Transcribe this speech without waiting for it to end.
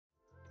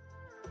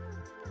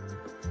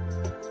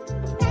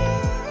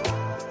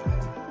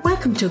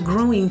Welcome to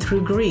Growing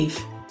Through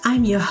Grief.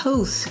 I'm your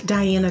host,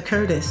 Diana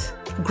Curtis.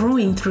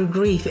 Growing Through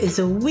Grief is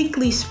a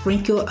weekly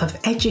sprinkle of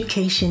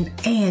education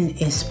and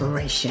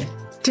inspiration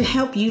to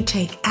help you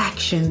take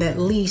action that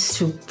leads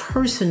to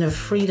personal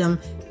freedom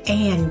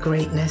and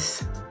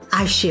greatness.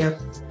 I share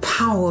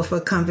powerful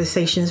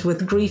conversations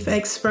with grief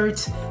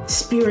experts,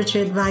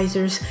 spiritual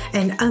advisors,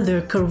 and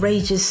other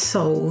courageous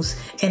souls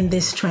in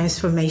this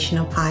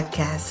transformational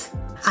podcast.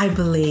 I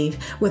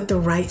believe with the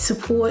right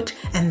support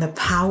and the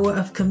power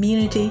of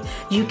community,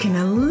 you can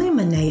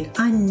eliminate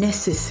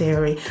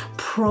unnecessary,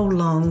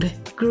 prolonged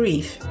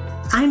grief.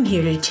 I'm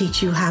here to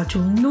teach you how to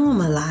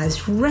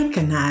normalize,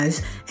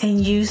 recognize, and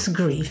use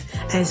grief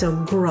as a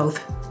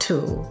growth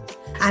tool.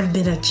 I've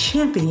been a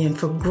champion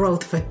for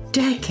growth for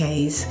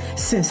decades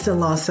since the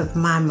loss of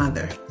my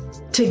mother.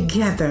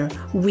 Together,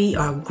 we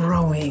are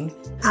growing.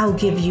 I'll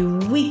give you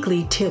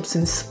weekly tips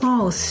and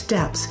small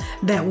steps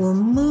that will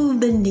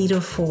move the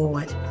needle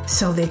forward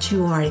so that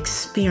you are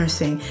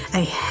experiencing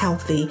a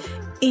healthy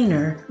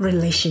inner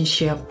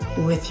relationship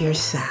with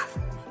yourself.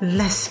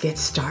 Let's get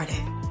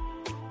started.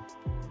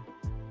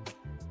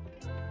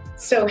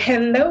 So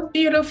hello,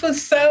 beautiful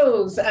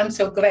souls. I'm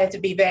so glad to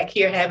be back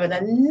here having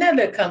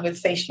another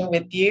conversation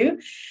with you.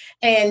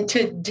 And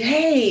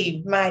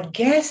today, my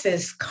guest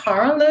is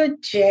Carla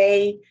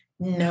J.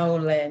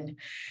 Nolan.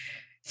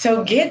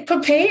 So get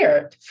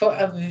prepared for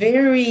a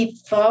very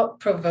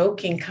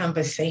thought-provoking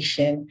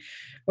conversation.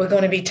 We're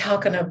going to be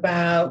talking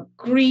about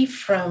grief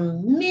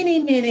from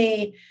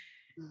many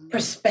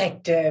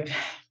perspectives,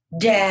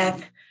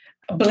 death,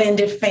 a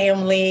blended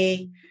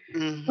family,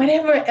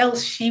 whatever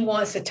else she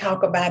wants to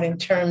talk about in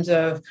terms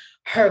of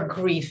her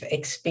grief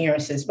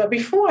experiences. But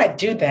before I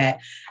do that,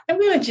 I'm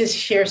going to just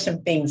share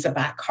some things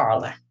about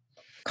Carla.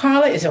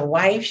 Carla is a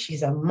wife.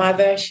 She's a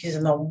mother. She's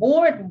an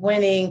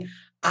award-winning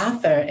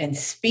author and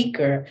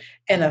speaker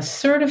and a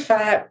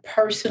certified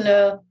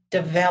personal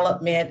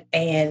development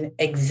and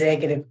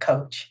executive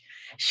coach.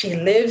 She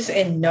lives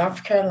in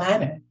North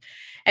Carolina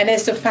and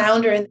is the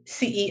founder and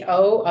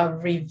CEO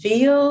of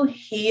Reveal,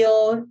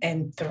 Heal,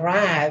 and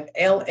Thrive,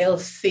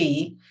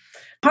 LLC.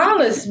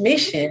 Carla's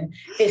mission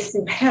is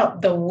to help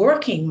the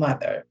working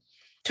mother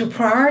to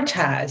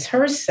prioritize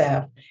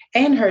herself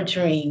and her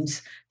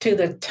dreams to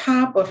the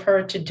top of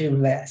her to-do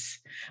list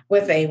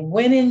with a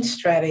winning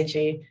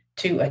strategy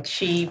to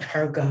achieve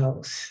her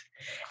goals.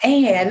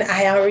 And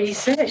I already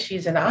said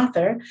she's an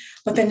author,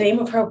 but the name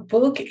of her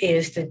book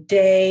is The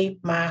Day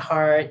My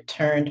Heart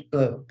Turned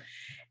Blue.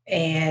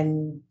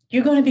 And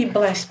you're going to be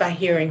blessed by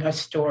hearing her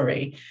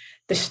story,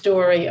 the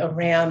story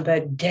around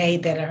the day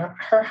that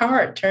her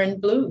heart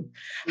turned blue.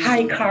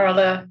 Hi,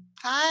 Carla.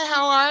 Hi,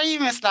 how are you,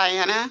 Miss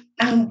Diana?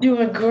 I'm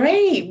doing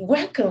great.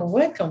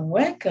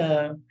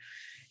 Welcome.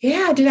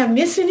 Yeah, did I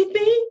miss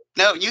anything?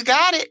 No, you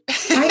got it.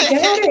 I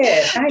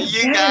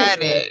got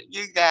it.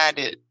 You got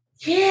it.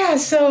 Yeah,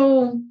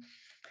 so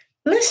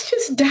let's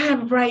just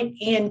dive right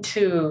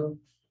into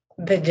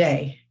the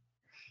day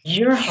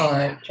your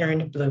heart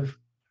turned blue.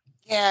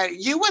 Yeah,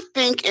 you would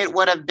think it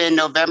would have been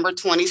November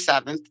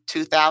 27th,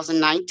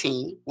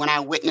 2019, when I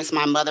witnessed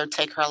my mother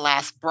take her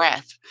last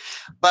breath.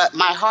 But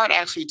my heart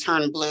actually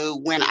turned blue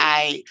when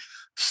I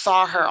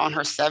saw her on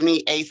her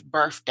 78th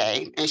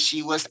birthday, and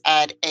she was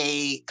at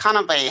a kind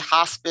of a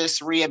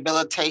hospice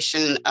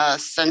rehabilitation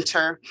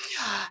center,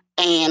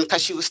 and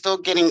because she was still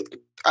getting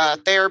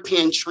therapy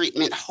and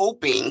treatment,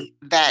 hoping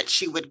that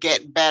she would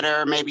get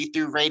better, maybe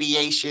through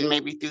radiation,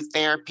 maybe through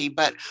therapy.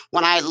 But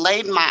when I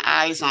laid my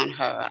eyes on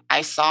her,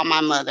 I saw my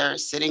mother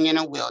sitting in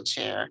a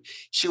wheelchair.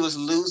 She was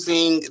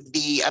losing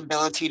the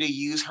ability to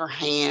use her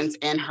hands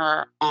and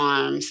her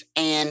arms,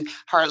 and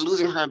her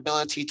losing her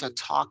ability to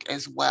talk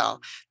as well.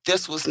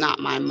 This was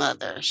not my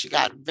mother. She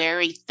got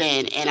very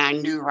thin, and I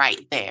knew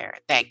right there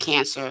that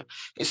cancer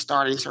is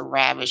starting to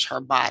ravage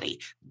her body.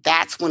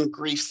 That's when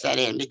grief set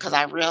in, because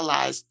I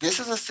realized this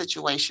is a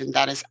situation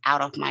that is out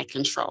of my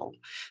control.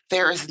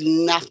 There is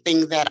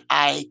nothing that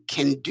I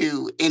can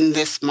do in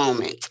this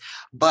moment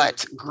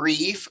but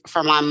grieve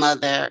for my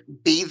mother,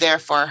 be there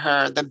for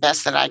her the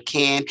best that I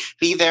can,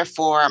 be there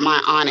for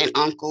my aunt and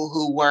uncle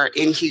who were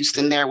in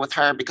Houston there with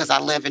her, because I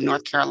live in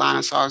North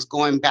Carolina, so I was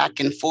going back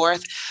and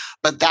forth.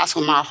 But that's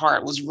when my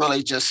heart was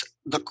really just,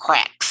 the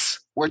cracks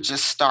were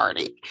just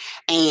starting.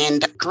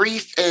 And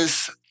grief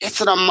it's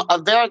a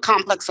very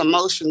complex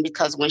emotion,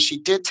 because when she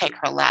did take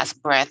her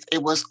last breath,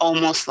 it was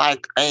almost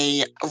like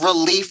a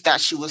relief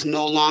that she was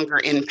no longer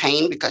in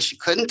pain, because she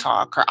couldn't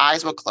talk. Her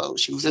eyes were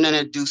closed. She was in an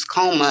induced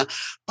coma,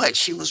 but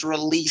she was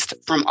released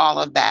from all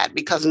of that.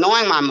 Because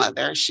knowing my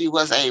mother, she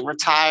was a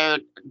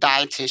retired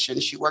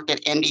dietitian. She worked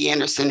at MD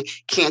Anderson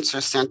Cancer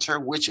Center,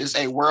 which is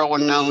a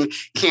world-renowned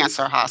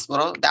cancer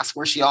hospital. That's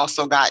where she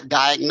also got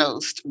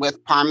diagnosed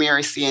with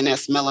primary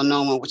CNS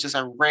melanoma, which is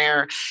a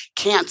rare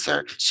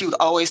cancer. She would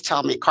always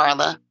tell me,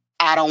 Carla,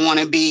 I don't want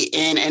to be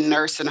in a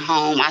nursing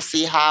home. I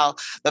see how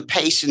the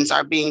patients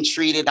are being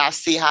treated. I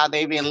see how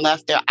they've been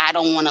left there. I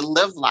don't want to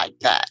live like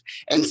that.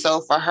 And so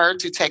for her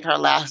to take her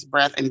last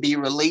breath and be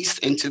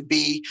released and to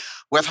be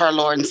with her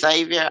Lord and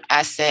Savior,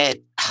 I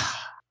said,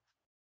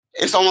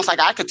 it's almost like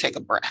I could take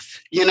a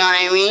breath. You know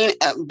what I mean?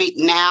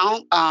 Now,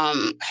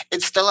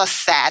 it's still a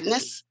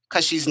sadness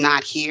because she's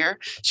not here.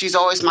 She's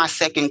always my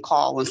second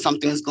call when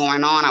something's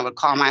going on. I would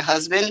call my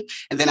husband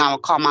and then I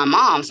would call my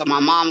mom. So my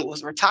mom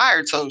was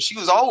retired. So she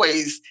was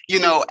always,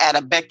 at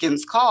a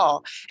beckons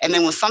call. And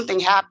then when something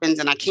happens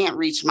and I can't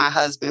reach my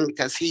husband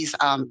because he's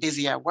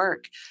busy at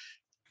work,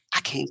 I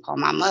can't call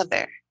my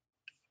mother.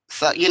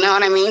 So, you know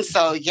what I mean?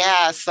 So,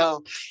 yeah,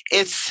 so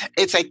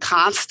it's a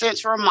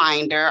constant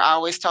reminder. I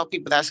always tell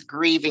people that's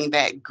grieving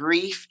that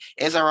grief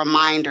is a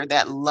reminder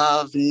that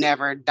love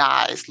never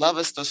dies. Love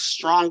is the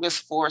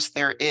strongest force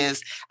there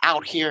is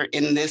out here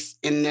in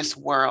this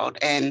world.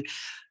 And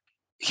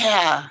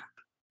yeah,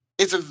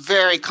 it's a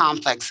very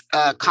complex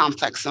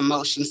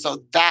emotion.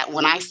 So that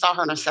when I saw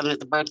her on her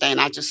 70th birthday and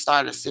I just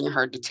started seeing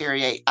her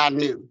deteriorate, I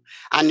knew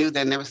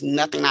then there was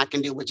nothing I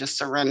can do but just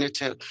surrender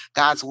to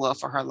God's will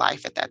for her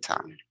life at that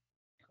time.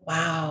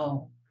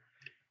 Wow.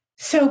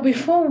 So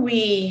before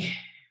we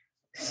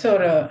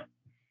sort of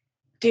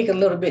dig a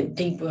little bit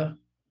deeper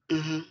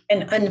and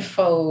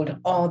unfold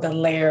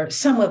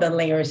some of the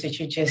layers that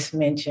you just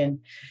mentioned,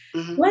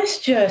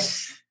 let's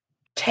just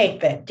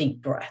take that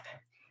deep breath.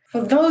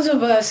 For those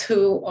of us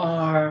who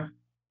are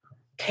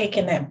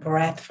taking that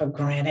breath for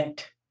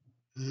granted,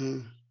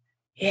 let's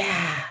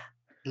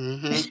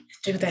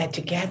do that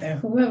together.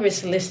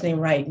 Whoever's listening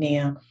right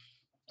now,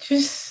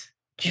 just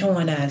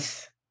join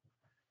us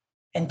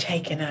and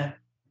taking a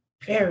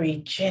very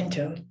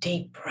gentle,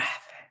 deep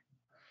breath.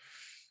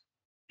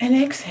 And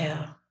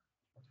exhale.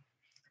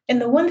 And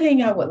the one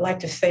thing I would like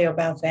to say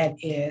about that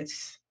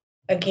is,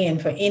 again,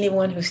 for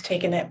anyone who's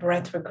taking that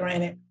breath for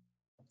granted,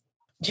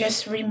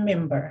 just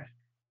remember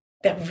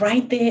that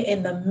right there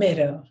in the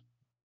middle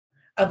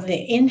of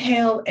the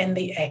inhale and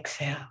the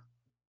exhale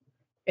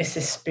is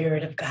the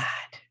Spirit of God.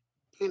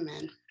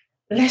 Amen.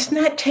 Let's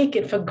not take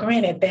it for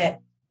granted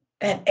that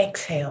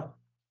exhale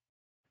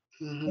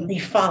will be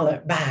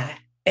followed by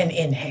an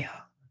inhale.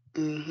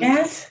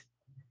 Yes?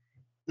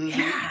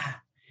 Yeah.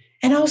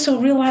 And also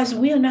realize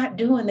we are not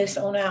doing this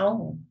on our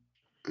own.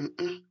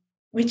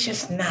 We're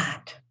just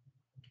not.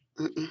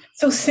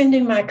 So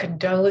sending my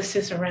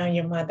condolences around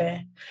your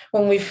mother.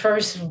 When we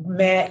first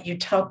met, you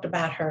talked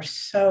about her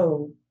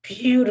so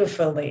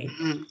beautifully.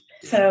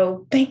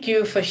 So thank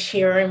you for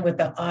sharing with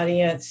the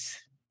audience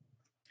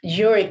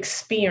your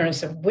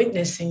experience of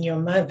witnessing your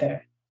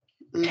mother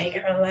take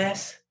her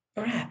last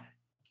breath.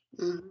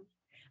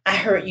 I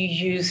heard you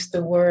use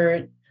the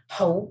word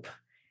hope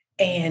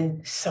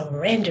and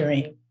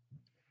surrendering,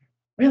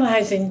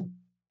 realizing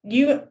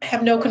you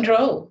have no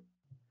control.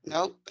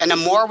 Nope. And the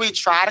more we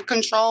try to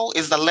control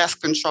is the less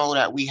control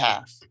that we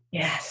have.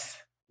 Yes.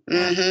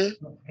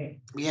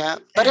 Yeah.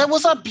 But it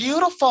was a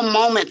beautiful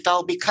moment,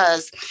 though,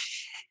 because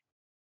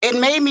it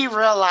made me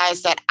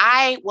realize that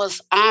I was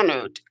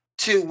honored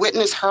to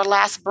witness her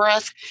last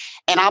breath.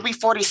 And I'll be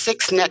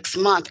 46 next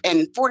month.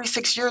 And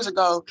 46 years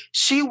ago,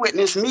 she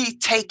witnessed me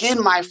take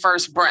in my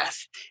first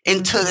breath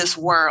into this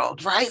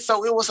world, right?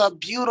 So it was a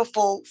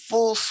beautiful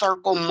full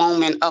circle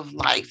moment of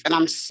life. And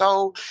I'm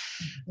so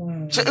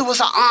it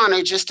was an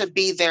honor just to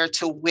be there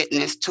to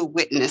witness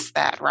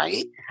that,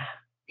 right?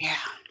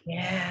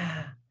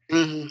 Yeah.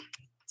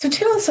 So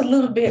tell us a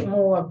little bit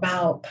more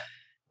about,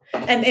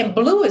 and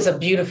blue is a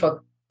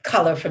beautiful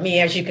color for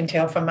me, as you can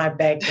tell from my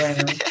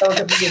background.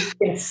 Those of you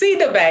can see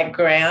the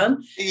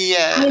background.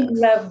 Yeah. I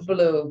love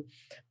blue.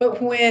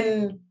 But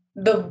when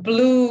the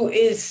blue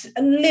is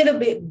a little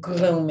bit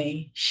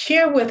gloomy,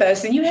 share with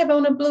us, and you have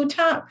on a blue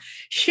top,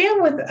 share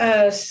with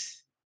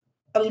us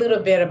a little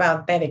bit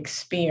about that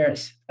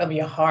experience of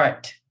your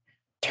heart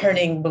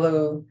turning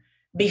blue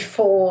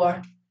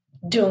before,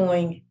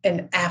 during,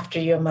 and after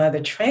your mother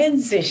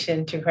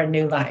transitioned to her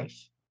new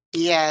life.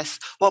 Yes.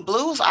 Well,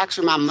 blue is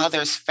actually my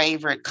mother's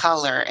favorite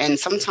color. And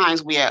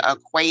sometimes we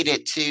equate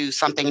it to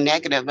something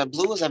negative, but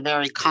blue is a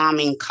very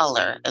calming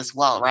color as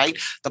well, right?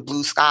 The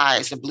blue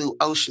skies, the blue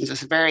oceans,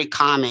 is very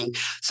calming.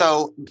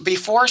 So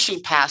before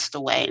she passed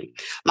away,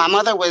 my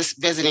mother was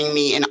visiting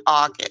me in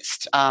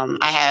August. I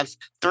have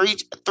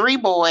three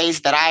boys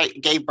that I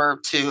gave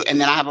birth to,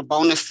 and then I have a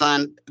bonus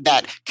son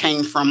that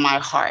came from my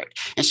heart.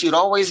 And she would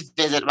always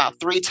visit about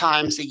 3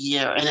 times a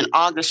year. And in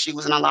August, she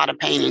was in a lot of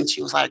pain, and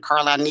she was like,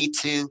 "Carla, I need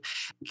to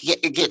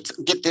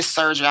get this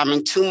surgery. I'm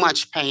in too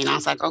much pain." I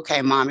was like,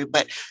 "Okay, mommy."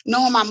 But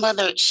no, my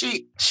mother,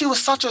 she was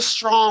such a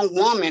strong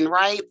woman,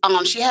 right?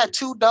 She had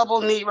 2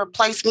 double knee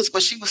replacements,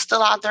 but she was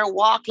still out there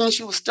walking.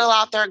 She was still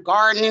out there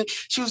gardening.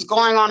 She was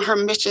going on her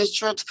mission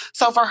trips.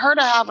 So for her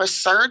to have a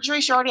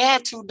surgery, she already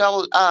had 2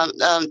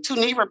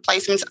 knee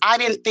replacements. I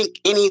didn't think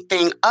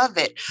anything of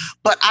it.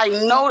 But I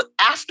know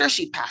after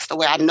she passed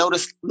away, I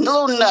noticed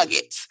little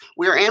nuggets.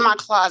 We were in my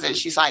closet, and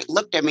she's like,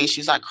 looked at me.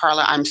 She's like,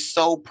 "Carla, I'm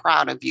so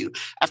proud of you.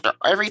 After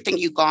everything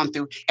you've gone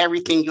through,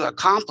 everything you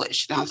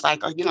accomplished." And I was like,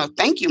 "Oh,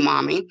 thank you,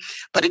 mommy."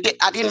 But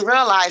I didn't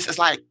realize, it's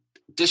like,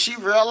 did she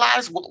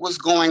realize what was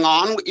going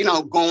on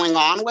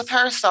with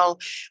her? So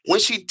when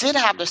she did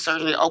have the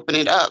surgery open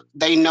it up,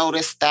 they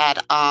noticed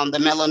that the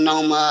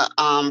melanoma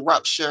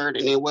ruptured,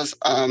 and it was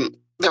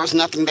there was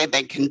nothing that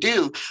they can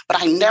do,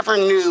 but I never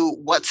knew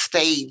what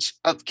stage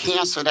of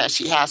cancer that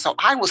she had. So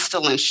I was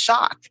still in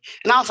shock.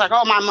 And I was like,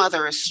 oh, my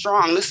mother is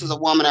strong. This is a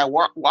woman that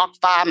walked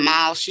 5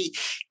 miles. She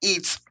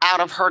eats out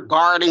of her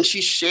garden.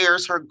 She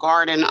shares her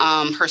garden,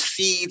 her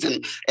seeds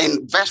and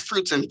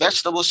fruits and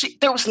vegetables.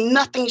 There was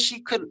nothing she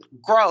could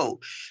grow.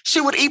 She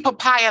would eat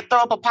papaya,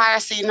 throw a papaya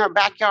seed in her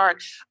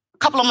backyard. A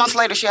couple of months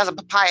later, she has a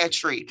papaya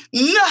tree.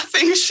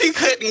 Nothing she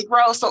couldn't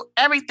grow. So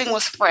everything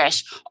was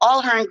fresh.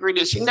 All her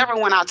ingredients. She never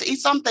went out to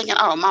eat. So I'm thinking,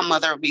 oh, my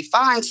mother will be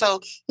fine. So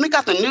when we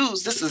got the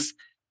news, this is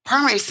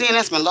primary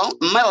CNS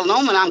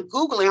melanoma. And I'm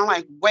Googling. I'm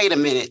like, wait a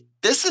minute.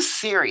 This is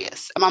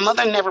serious. And my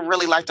mother never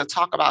really liked to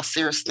talk about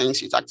serious things.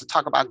 She liked to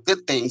talk about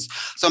good things.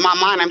 So in my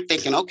mind, I'm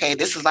thinking, okay,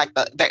 this is like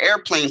the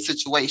airplane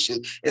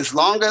situation. As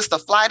long as the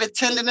flight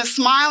attendant is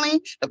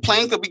smiling, the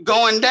plane could be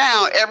going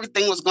down.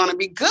 Everything was going to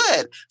be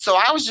good. So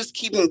I was just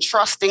keeping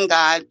trusting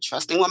God,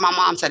 trusting what my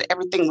mom said.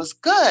 Everything was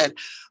good.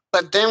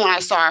 But then when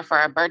I saw her for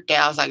her birthday,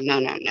 I was like, no.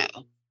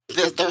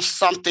 There's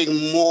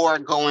something more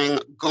going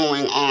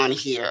on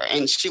here.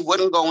 And she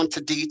wouldn't go into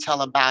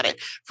detail about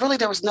it. Really,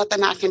 there was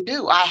nothing I can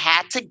do. I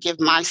had to give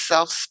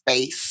myself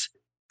space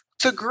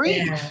to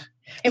grieve. Yeah.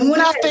 And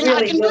nothing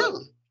I can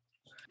do.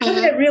 What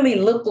did it really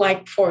look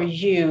like for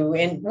you?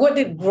 And what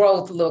did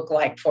growth look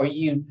like for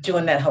you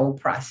during that whole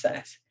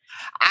process?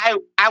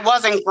 I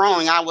wasn't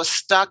growing. I was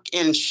stuck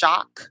in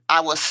shock. I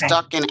was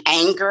stuck in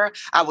anger.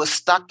 I was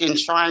stuck in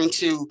trying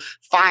to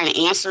find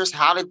answers.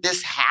 How did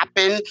this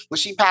happen? When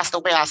she passed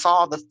away, I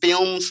saw the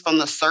films from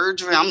the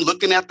surgery. I'm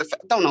looking at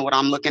don't know what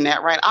I'm looking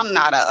at, right? I'm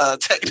not a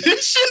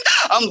technician.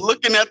 I'm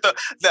looking at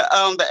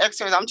the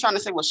x-rays. I'm trying to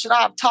say, well, should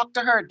I have talked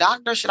to her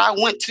doctor? Should I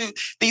went to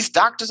these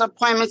doctor's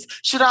appointments?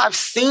 Should I have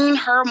seen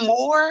her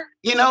more?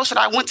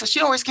 She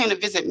always came to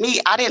visit me.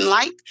 I didn't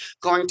like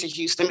going to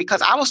Houston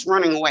because I was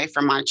running away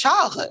from my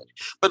childhood.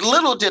 But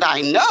little did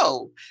I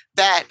know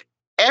that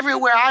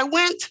everywhere I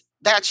went,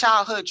 that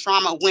childhood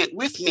trauma went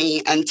with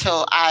me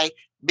until I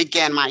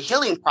began my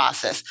healing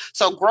process.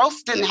 So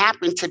growth didn't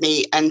happen to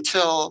me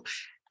until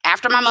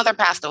after my mother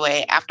passed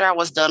away, after I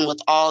was done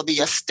with all the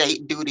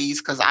estate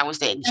duties, because I was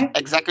the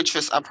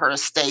executrix of her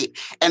estate.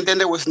 And then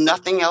there was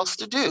nothing else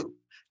to do.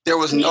 There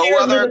was no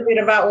other. A little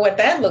bit about what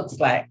that looks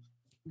like.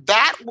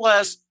 That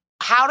was,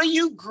 how do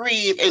you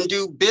grieve and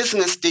do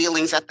business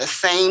dealings at the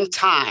same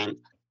time?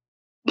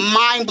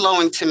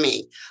 Mind-blowing to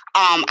me.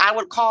 I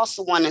would call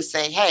someone and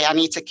say, hey, I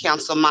need to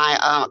cancel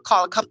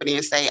call a company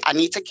and say, I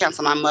need to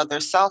cancel my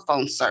mother's cell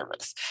phone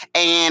service.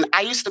 And I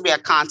used to be a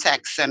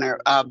contact center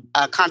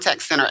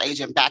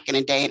agent back in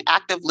the day, and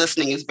active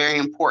listening is very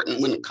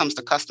important when it comes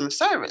to customer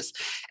service.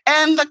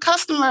 And the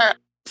customer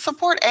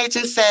support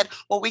agent said,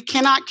 well, we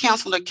cannot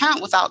cancel the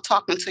account without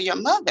talking to your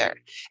mother.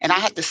 And I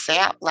had to say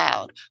out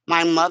loud,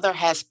 my mother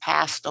has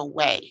passed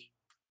away.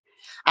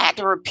 I had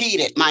to repeat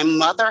it. My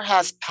mother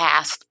has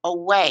passed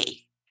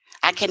away.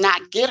 I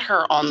cannot get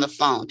her on the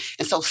phone.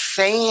 And so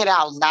saying it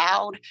out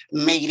loud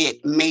made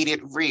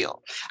it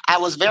real. I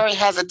was very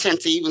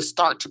hesitant to even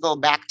start to go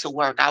back to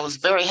work. I was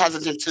very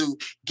hesitant to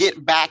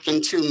get back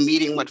into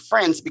meeting with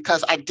friends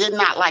because I did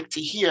not like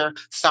to hear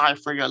sorry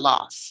for your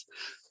loss.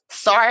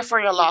 Sorry for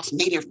your loss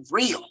made it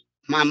real.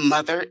 My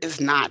mother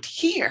is not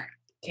here.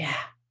 Yeah.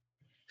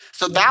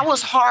 So that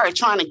was hard,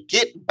 trying to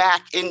get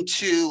back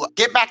into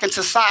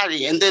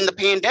society. And then the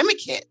pandemic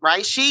hit,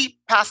 right? She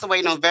passed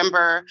away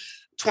November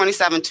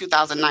 27,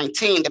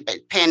 2019.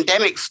 The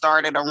pandemic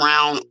started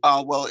around,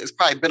 it's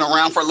probably been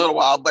around for a little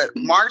while, but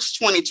March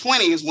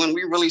 2020 is when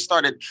we really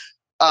started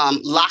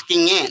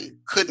locking in,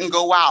 couldn't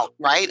go out,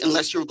 right?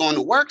 Unless you were going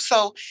to work.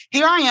 So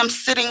here I am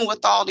sitting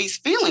with all these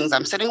feelings.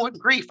 I'm sitting with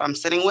grief. I'm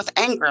sitting with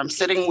anger. I'm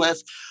sitting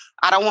with,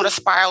 I don't want to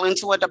spiral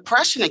into a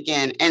depression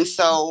again. And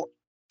so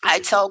I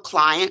tell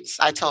clients,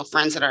 I tell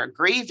friends that are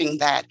grieving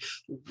that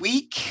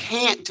we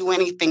can't do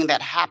anything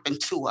that happened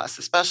to us,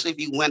 especially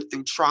if you went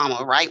through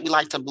trauma, right? We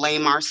like to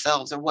blame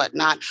ourselves or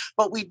whatnot,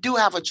 but we do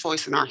have a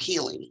choice in our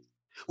healing.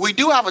 We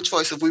do have a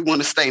choice if we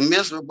want to stay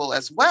miserable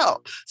as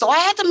well. So I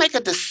had to make a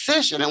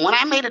decision. And when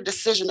I made a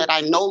decision that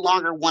I no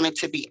longer wanted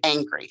to be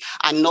angry,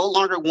 I no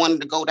longer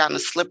wanted to go down the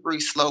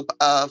slippery slope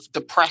of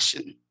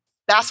depression,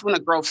 that's when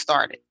the growth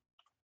started.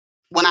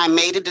 When I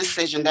made a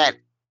decision that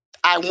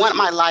I want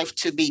my life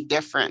to be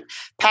different.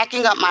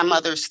 Packing up my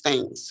mother's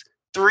things.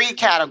 3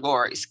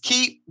 categories: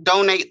 keep,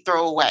 donate,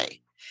 throw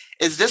away.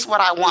 Is this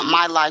what I want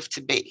my life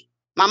to be?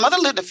 My mother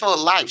lived a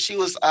full life. She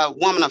was a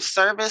woman of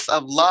service,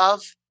 of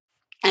love,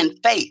 and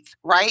faith,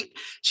 right?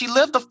 She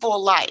lived a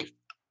full life.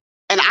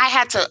 And I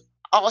had to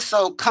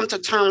also come to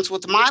terms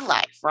with my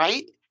life,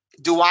 right?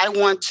 Do I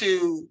want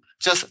to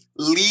just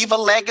leave a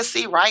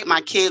legacy, right?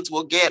 My kids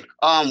will get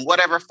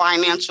whatever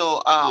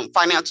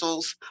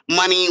financials,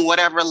 money,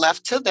 whatever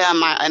left to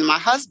them, and my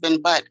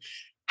husband. But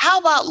how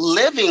about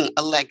living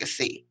a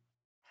legacy?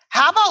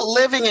 How about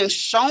living and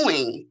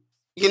showing,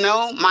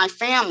 my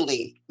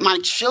family, my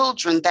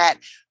children, that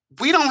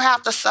we don't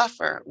have to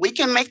suffer. We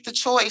can make the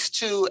choice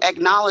to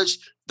acknowledge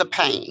the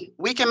pain.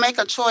 We can make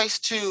a choice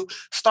to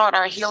start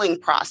our healing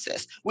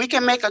process. We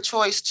can make a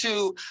choice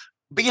to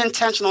be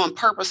intentional and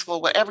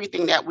purposeful with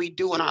everything that we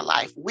do in our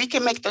life. We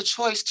can make the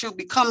choice to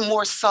become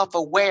more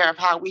self-aware of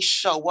how we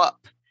show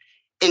up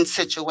in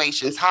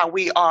situations, how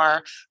we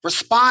are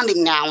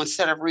responding now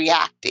instead of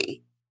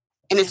reacting.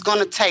 And it's going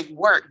to take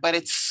work, but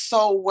it's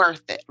so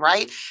worth it,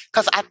 right?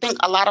 Because I think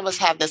a lot of us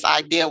have this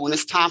idea when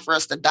it's time for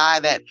us to die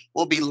that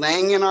we'll be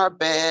laying in our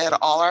bed,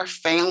 all our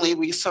family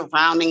will be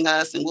surrounding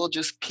us, and we'll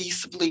just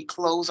peacefully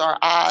close our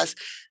eyes.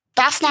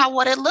 That's not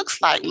what it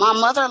looks like. My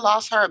mother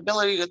lost her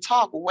ability to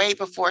talk way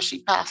before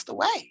she passed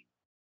away.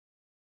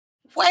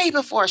 Way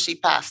before she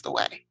passed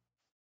away.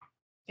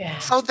 Yeah.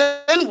 So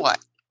then what?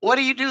 What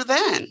do you do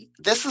then?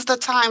 This is the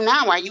time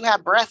now while you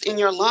have breath in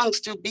your lungs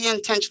to be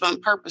intentional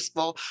and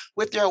purposeful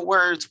with your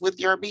words,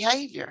 with your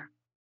behavior.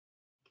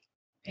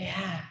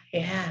 Yeah,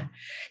 yeah.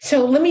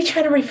 So let me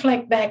try to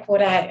reflect back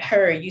what I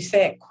heard. You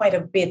said quite a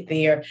bit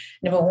there.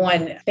 Number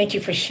one, thank you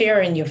for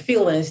sharing your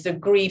feelings, the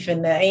grief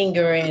and the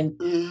anger and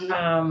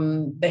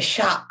the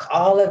shock,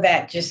 all of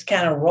that just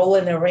kind of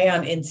rolling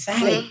around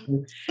inside of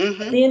you.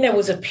 Then there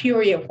was a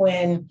period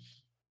when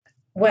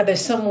whether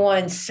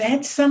someone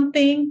said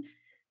something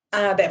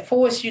that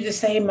forced you to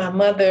say, my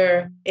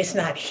mother is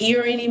not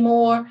here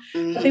anymore.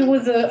 But there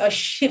was a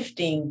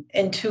shifting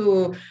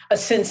into a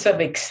sense of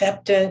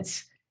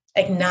acceptance,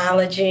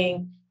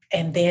 acknowledging,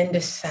 and then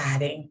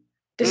deciding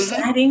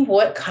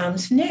what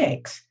comes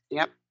next.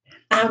 Yep.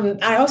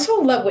 I also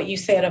love what you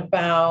said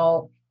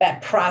about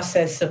that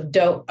process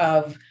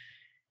of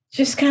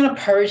just kind of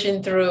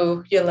purging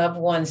through your loved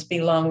ones'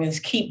 belongings,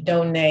 keep,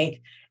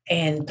 donate,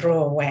 and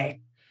throw away.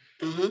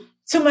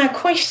 So my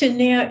question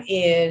now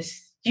is,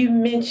 you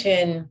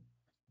mentioned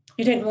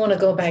you didn't want to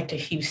go back to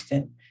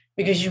Houston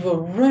because you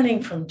were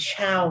running from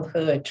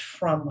childhood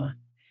trauma.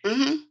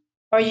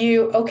 Are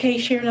you okay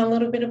sharing a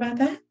little bit about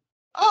that?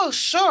 Oh,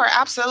 sure.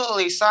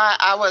 Absolutely. So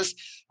I was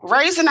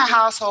raised in a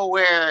household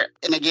where,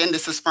 and again,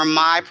 this is from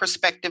my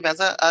perspective as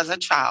a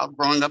child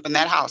growing up in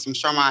that house. I'm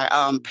sure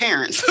my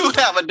parents would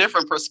have a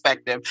different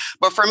perspective.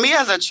 But for me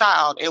as a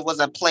child, it was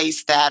a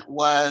place that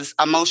was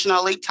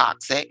emotionally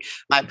toxic.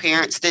 My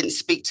parents didn't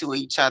speak to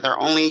each other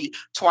only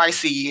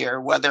twice a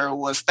year, whether it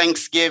was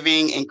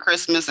Thanksgiving and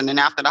Christmas. And then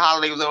after the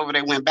holiday was over,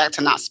 they went back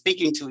to not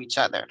speaking to each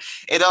other.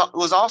 It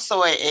was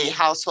also a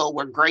household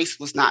where grace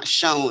was not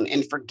shown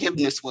and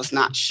forgiveness was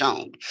not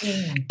shown.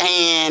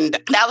 And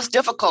that was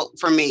difficult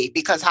for me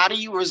because how do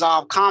you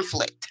resolve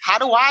conflict? How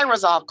do I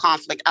resolve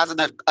conflict as an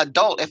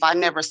adult if I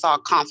never saw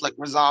conflict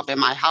resolved in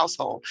my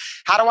household?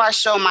 How do I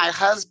show my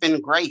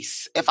husband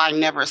grace if I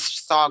never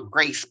saw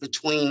grace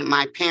between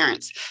my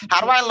parents?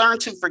 How do I learn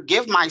to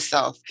forgive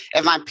myself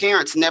if my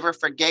parents never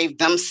forgave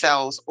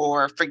themselves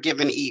or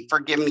forgiven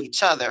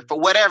each other for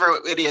whatever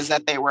it is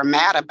that they were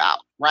mad about,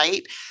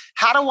 right?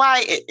 How do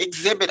I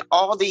exhibit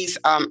all these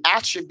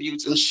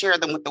attributes and share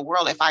them with the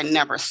world if I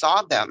never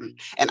saw them?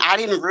 And I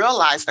didn't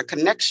realize the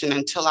connection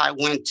until I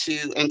went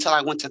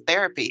to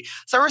therapy.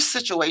 So there were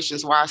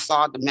situations where I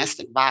saw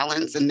domestic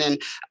violence, and then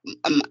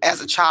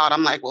as a child,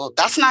 I'm like, well,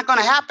 that's not going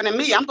to happen to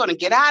me. I'm going to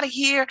get out of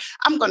here.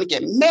 I'm going to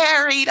get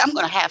married. I'm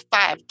going to have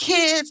 5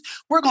 kids.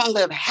 We're going to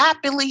live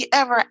happily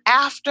ever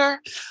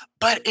after.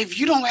 But if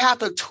you don't have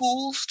the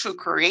tools to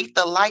create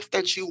the life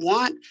that you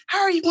want,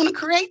 how are you going to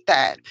create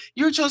that?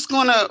 You're just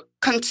going to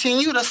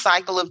continue the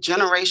cycle of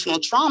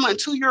generational trauma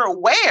until you're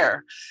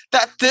aware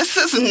that this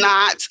is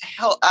not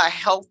a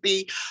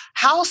healthy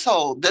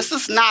household. This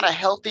is not a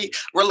healthy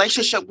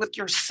relationship with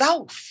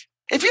yourself.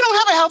 If you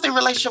don't have a healthy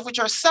relationship with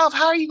yourself,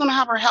 how are you going to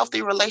have a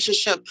healthy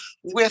relationship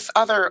with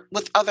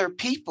other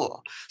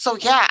people? So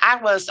yeah, I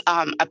was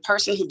a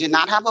person who did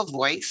not have a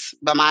voice,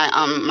 but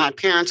my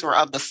parents were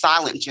of the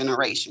silent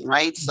generation,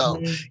 right?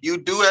 So you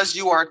do as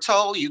you are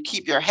told, you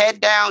keep your head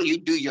down, you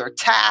do your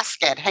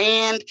task at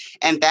hand,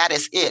 and that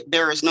is it.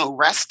 There is no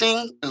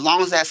resting. As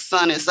long as that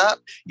sun is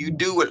up, you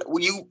do it.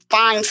 You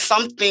find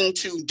something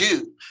to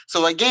do.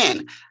 So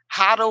again,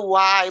 how do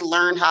I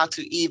learn how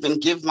to even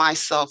give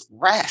myself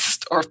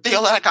rest or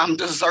feel like I'm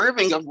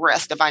deserving of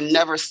rest if I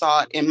never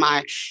saw it in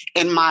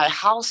my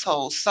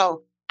household?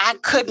 So I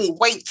couldn't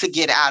wait to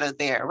get out of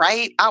there,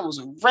 right? I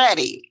was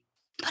ready,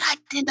 but I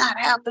did not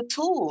have the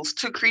tools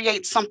to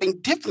create something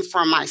different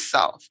for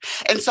myself.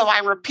 And so I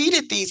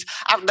repeated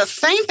the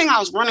same thing I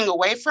was running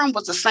away from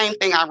was the same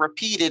thing I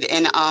repeated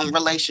in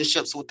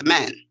relationships with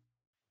men.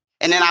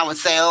 And then I would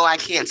say, oh, I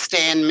can't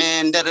stand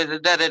men, da da da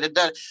da da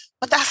da.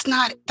 But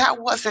that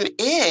wasn't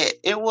it.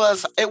 It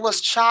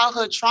was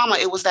childhood trauma.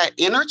 It was that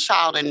inner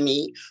child in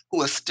me who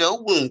was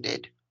still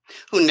wounded,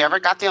 who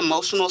never got the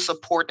emotional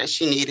support that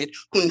she needed,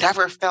 who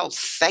never felt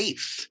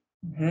safe.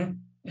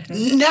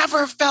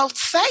 Never felt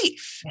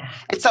safe. Yeah.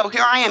 And so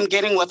here I am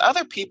getting with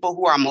other people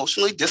who are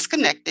emotionally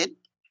disconnected,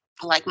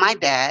 like my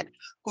dad,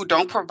 who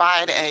don't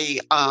provide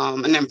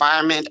an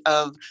environment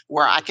of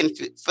where I can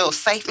feel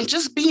safe and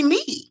just be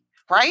me.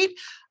 Right?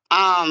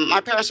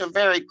 My parents are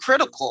very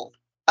critical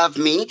of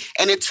me,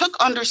 and it took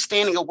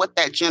understanding of what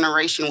that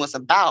generation was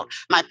about.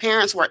 My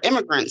parents were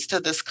immigrants to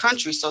this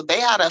country, so they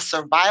had a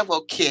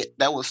survival kit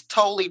that was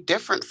totally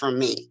different from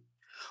me,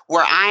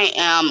 where I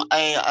am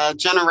a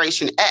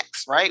Generation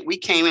X, right? We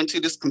came into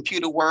this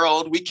computer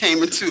world. We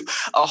came into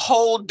a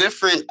whole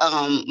different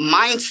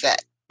mindset.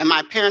 And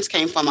my parents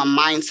came from a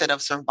mindset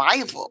of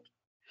survival.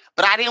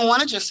 But I didn't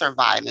want to just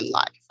survive in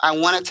life. I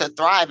wanted to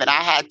thrive, and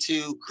I had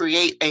to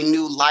create a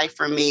new life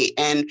for me.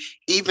 And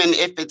even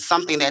if it's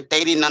something that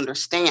they didn't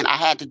understand, I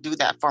had to do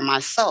that for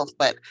myself,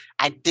 but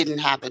I didn't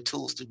have the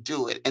tools to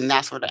do it. And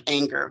that's where the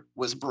anger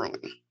was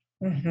brewing.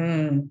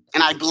 Mm-hmm.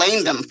 And I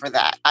blamed them for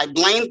that. I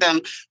blamed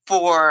them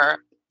for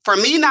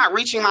me not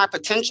reaching my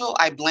potential.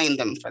 I blamed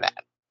them for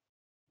that.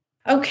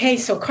 Okay,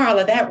 so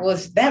Carla, that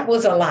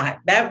was a lot.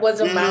 That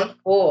was a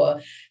mouthful.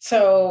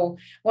 So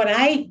what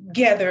I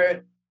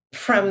gathered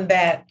from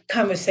that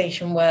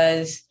conversation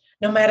was,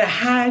 no matter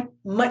how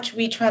much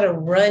we try to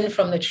run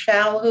from the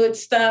childhood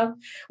stuff,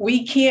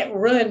 we can't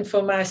run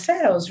from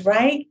ourselves,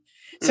 right?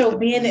 So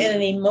being in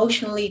an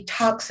emotionally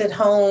toxic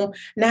home,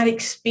 not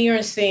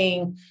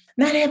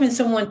having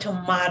someone to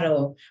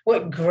model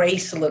what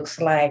grace looks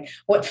like,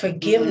 what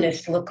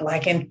forgiveness look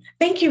like. And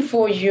thank you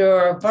for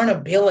your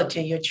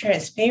vulnerability, your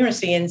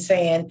transparency in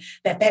saying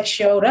that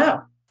showed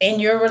up in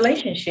your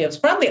relationships,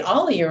 probably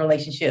all of your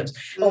relationships.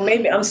 Or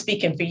maybe I'm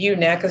speaking for you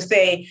now, because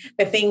the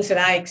things that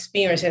I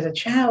experienced as a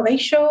child, they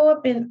show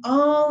up in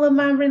all of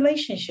my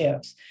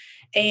relationships.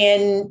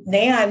 And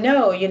now I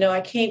know,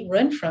 I can't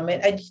run from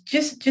it. I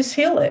just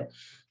heal it.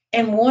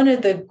 And one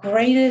of the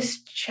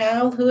greatest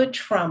childhood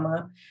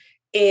trauma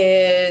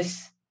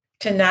is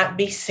to not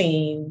be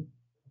seen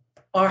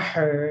or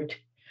heard,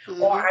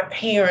 or our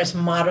parents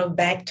model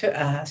back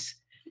to us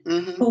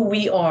who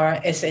we are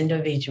as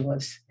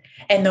individuals.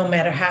 And no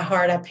matter how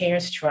hard our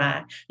parents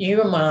try,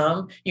 your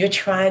mom, you're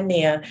trying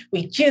now,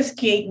 we just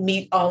can't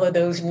meet all of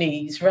those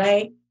needs,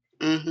 right?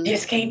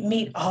 Just can't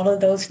meet all of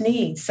those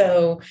needs.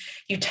 So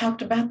you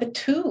talked about the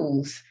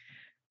tools.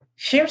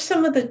 Share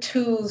some of the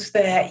tools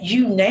that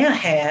you now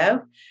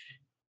have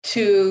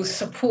to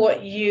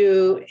support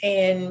you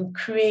in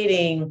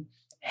creating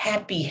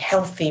happy,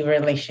 healthy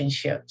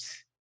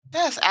relationships.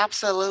 Yes,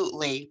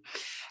 absolutely.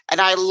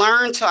 And I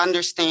learned to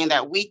understand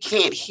that we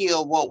can't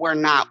heal what we're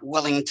not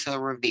willing to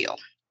reveal.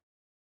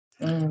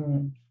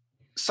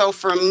 So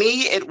for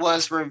me, it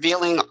was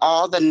revealing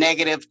all the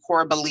negative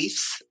core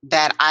beliefs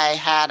that I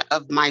had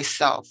of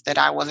myself, that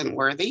I wasn't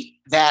worthy,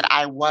 that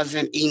I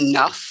wasn't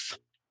enough,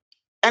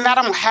 and that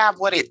I don't have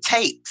what it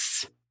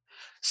takes.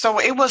 So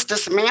it was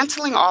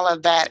dismantling all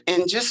of that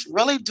and just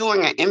really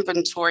doing an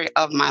inventory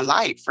of my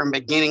life from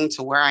beginning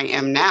to where I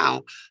am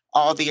now,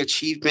 all the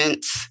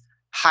achievements,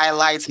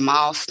 highlights,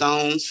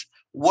 milestones,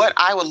 what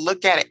I would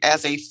look at it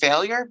as a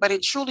failure, but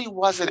it truly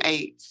wasn't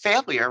a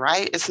failure,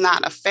 right? It's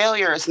not a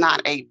failure. It's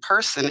not a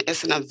person.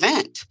 It's an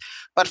event.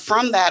 But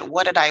from that,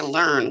 what did I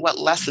learn? What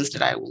lessons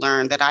did I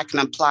learn that I can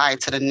apply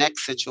to the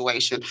next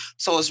situation?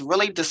 So it's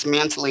really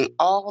dismantling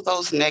all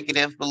those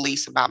negative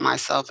beliefs about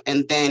myself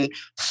and then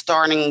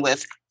starting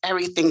with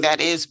everything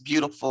that is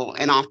beautiful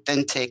and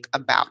authentic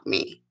about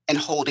me and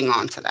holding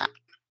on to that.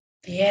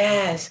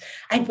 Yes.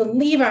 I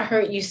believe I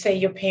heard you say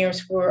your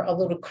parents were a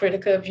little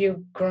critical of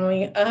you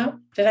growing up.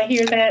 Did I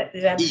hear that?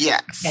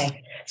 Yes.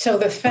 Okay. So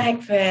the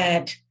fact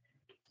that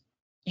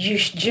you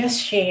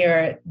just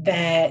shared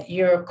that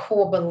your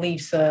core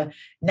beliefs are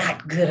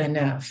not good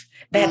enough.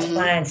 That's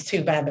mine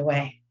too, by the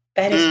way.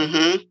 That is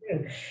true.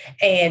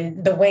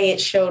 And the way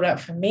it showed up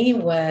for me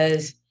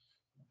was,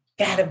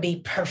 gotta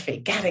be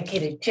perfect, gotta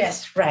get it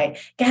just right,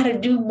 gotta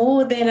do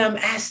more than I'm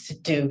asked to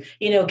do,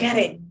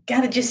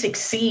 gotta just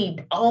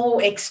exceed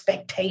all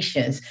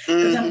expectations,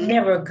 because I'm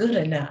never good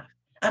enough.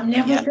 I'm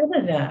never good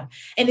enough.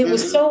 And it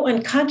was so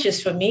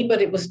unconscious for me,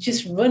 but it was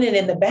just running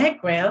in the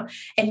background,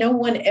 and no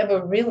one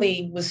ever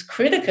really was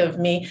critical of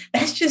me.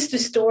 That's just the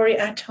story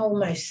I told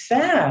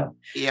myself.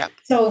 Yeah.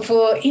 So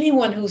for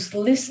anyone who's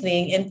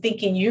listening and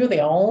thinking you're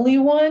the only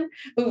one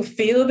who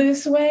feel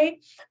this way,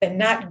 they're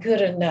not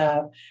good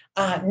enough,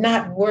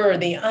 not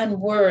worthy,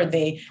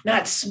 unworthy,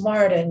 not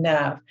smart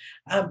enough,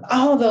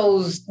 all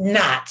those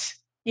knots,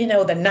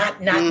 the not.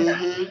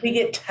 We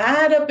get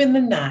tied up in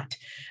the knot.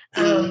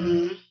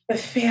 The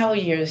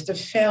failures, I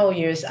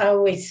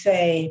always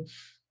say,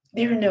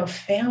 there are no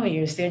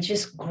failures. They're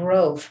just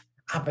growth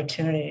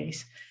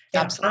opportunities.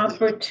 They're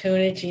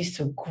opportunities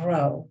to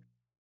grow.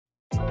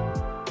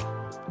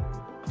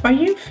 Are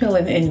you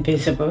feeling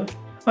invisible?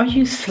 Are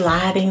you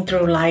sliding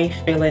through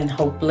life feeling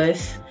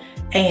hopeless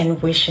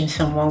and wishing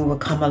someone will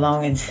come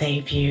along and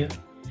save you?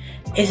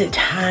 Is it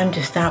time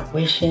to stop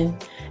wishing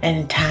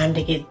and time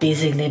to get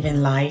busy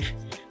living life,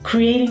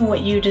 creating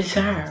what you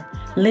desire?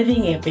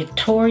 Living a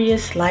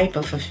victorious life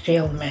of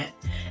fulfillment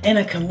in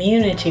a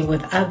community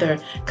with other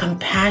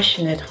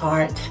compassionate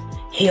hearts,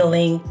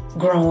 healing,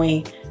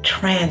 growing,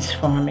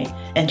 transforming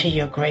into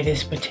your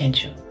greatest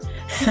potential.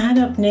 Sign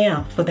up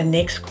now for the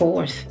next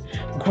course,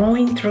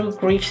 Growing Through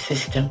Grief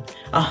System,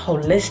 a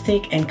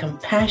holistic and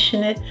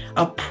compassionate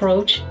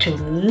approach to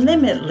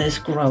limitless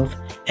growth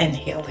and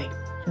healing.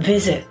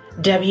 Visit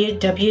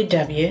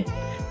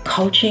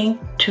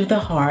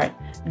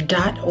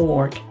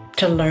www.coachingtotheheart.org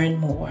to learn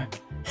more.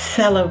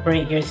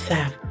 Celebrate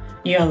yourself,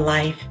 your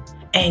life,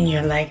 and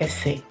your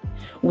legacy.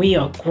 We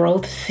are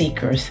growth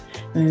seekers,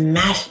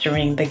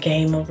 mastering the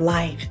game of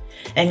life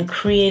and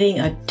creating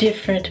a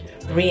different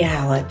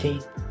reality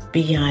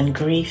beyond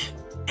grief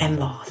and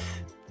loss.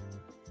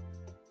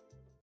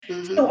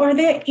 Mm-hmm. So are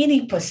there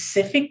any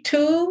specific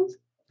tools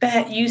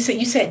that you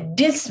said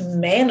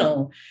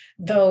dismantle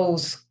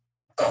those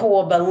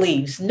core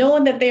beliefs,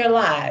 knowing that they're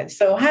lies?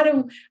 So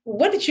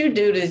what did you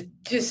do to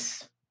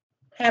just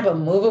have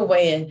them move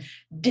away and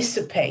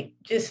dissipate,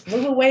 just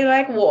move away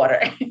like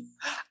water?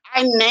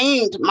 I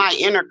named my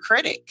inner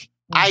critic.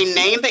 I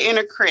named the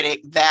inner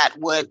critic that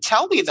would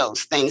tell me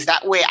those things.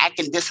 That way I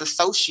can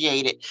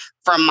disassociate it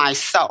from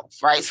myself,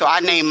 right? So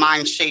I named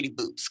mine Shady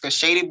Boots, because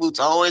Shady Boots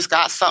always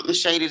got something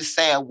shady to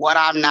say of what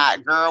I'm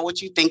not. Girl,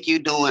 what you think you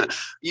doing?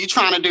 You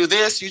trying to do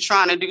this? You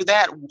trying to do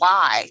that?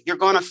 Why? You're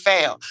going to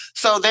fail.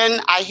 So then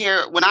when I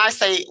hear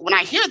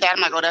that,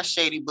 I'm like, oh, that's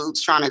Shady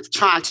Boots trying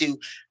to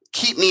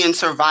keep me in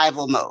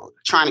survival mode,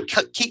 trying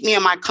to keep me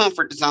in my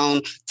comfort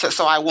zone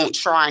so I won't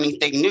try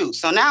anything new.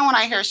 So now when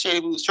I hear Shady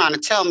Boots trying to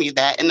tell me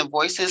that, and the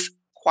voice is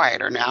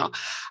quieter now,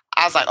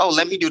 I was like, oh,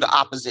 let me do the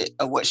opposite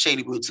of what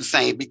Shady Boots is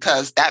saying,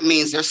 because that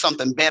means there's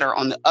something better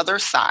on the other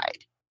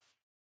side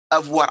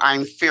of what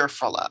I'm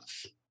fearful of.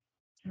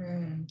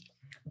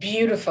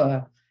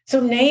 Beautiful.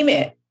 So name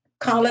it,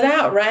 call it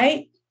out,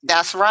 right?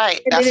 That's right.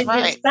 And That's then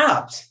right. It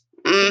stops.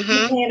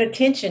 Mm-hmm.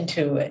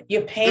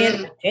 You're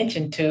paying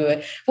attention to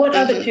it. What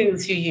other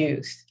tools you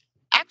use?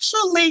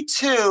 Actually,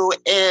 too,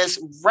 is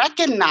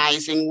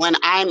recognizing when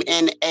I'm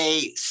in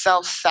a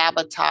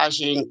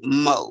self-sabotaging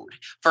mode.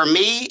 For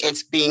me,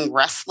 it's being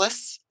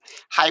restless,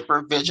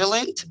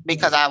 hypervigilant,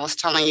 because I was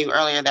telling you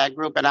earlier that I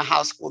grew up in a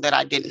household that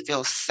I didn't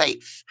feel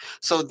safe.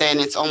 So then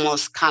it's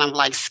almost kind of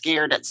like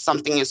scared that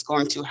something is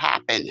going to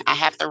happen. I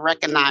have to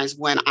recognize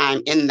when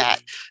I'm in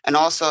that. And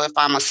also, if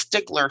I'm a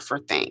stickler for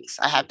things,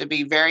 I have to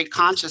be very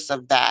conscious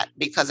of that,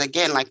 because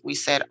again, like we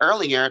said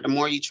earlier, the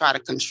more you try to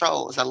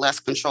control is the less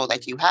control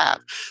that you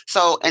have.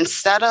 So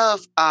instead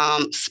of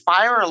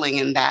spiraling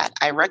in that,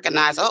 I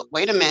recognize, oh,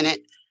 wait a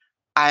minute.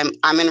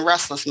 I'm in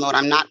restless mode.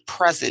 I'm not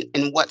present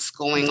in what's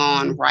going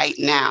on right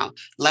now.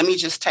 Let me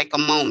just take a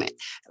moment.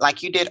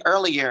 Like you did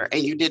earlier,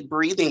 and you did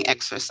breathing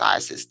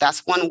exercises.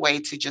 That's one way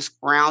to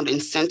just ground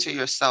and center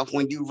yourself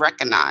when you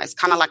recognize,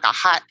 kind of like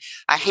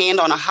a hand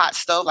on a hot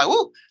stove, like,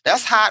 ooh,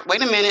 that's hot.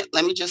 Wait a minute.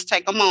 Let me just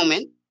take a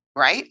moment,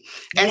 right?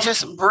 And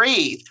just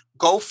breathe.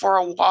 Go for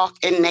a walk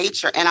in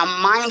nature, and a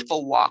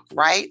mindful walk,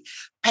 right?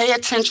 Pay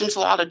attention to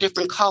all the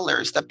different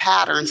colors, the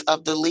patterns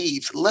of the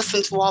leaves.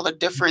 Listen to all the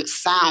different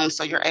sounds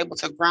so you're able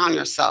to ground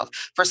yourself.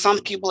 For some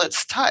people,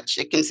 it's touch.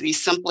 It can be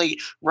simply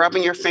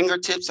rubbing your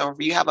fingertips, or if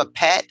you have a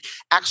pet,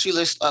 actually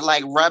just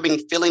like rubbing,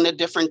 feeling the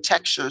different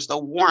textures, the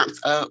warmth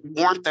of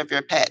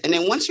your pet. And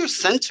then once you're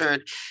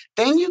centered,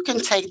 then you can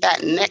take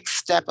that next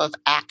step of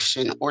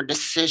action or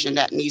decision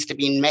that needs to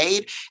be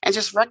made, and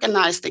just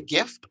recognize the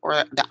gift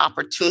or the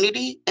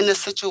opportunity in the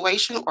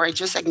situation, or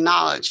just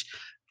acknowledge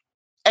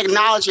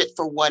it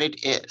for what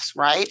it is,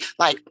 right?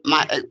 Like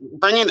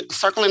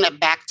circling it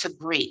back to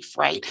grief,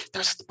 right?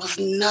 There was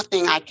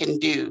nothing I can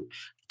do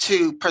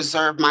to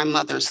preserve my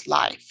mother's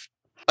life.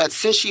 But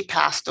since she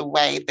passed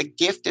away, the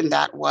gift in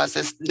that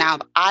is now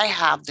I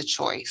have the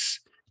choice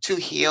to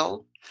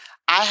heal.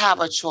 I have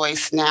a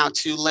choice now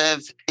to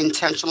live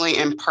intentionally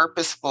and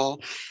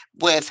purposeful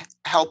with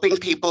helping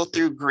people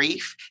through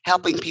grief,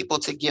 helping people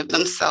to give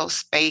themselves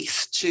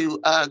space to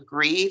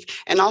grieve,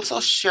 and also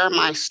share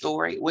my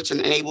story, which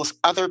enables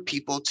other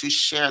people to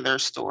share their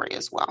story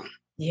as well.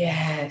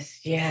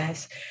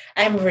 Yes.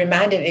 I'm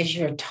reminded as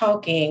you're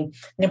talking,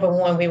 number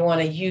one, we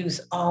want to use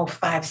all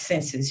 5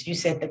 senses. You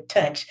said the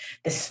touch,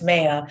 the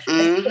smell,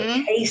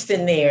 the taste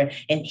in there,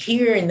 and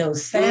hearing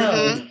those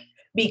sounds.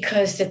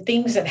 Because the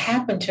things that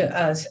happen to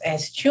us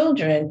as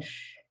children,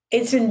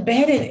 it's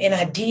embedded in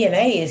our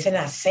DNA, it's in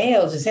our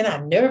cells, it's in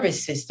our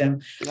nervous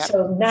system. Yep.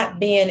 So not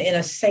being in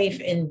a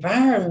safe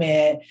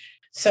environment,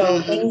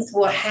 so things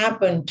will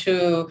happen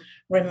to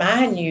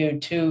remind you,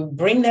 to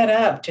bring that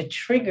up, to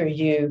trigger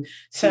you.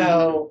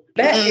 So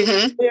that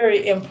is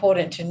very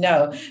important to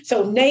know.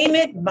 So name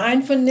it,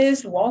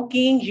 mindfulness,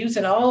 walking,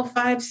 using all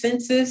 5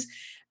 senses.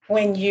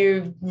 When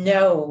you're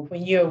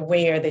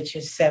aware that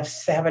you're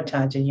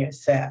self-sabotaging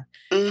yourself.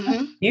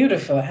 How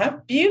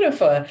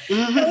beautiful. So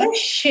let's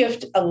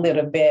shift a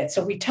little bit.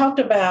 So we talked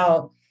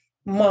about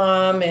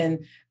mom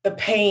and the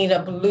pain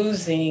of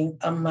losing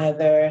a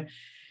mother.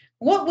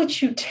 What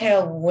would you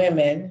tell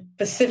women,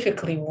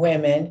 specifically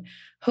women,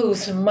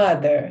 whose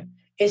mother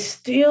is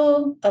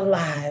still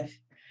alive,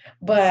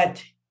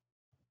 but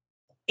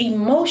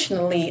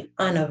emotionally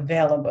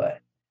unavailable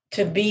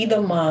to be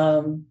the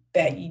mom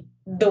that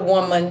the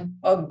woman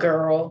or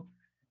girl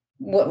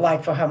would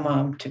like for her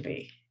mom to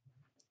be?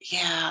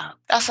 Yeah,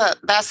 that's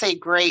a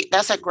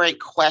great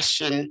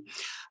question.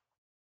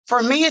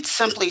 For me, it's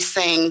simply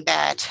saying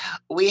that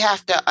we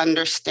have to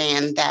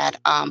understand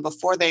that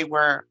before they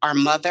were our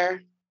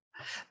mother,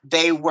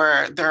 They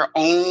were their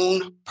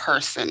own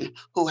person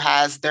who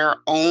has their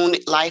own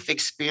life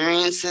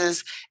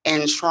experiences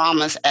and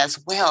traumas as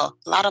well.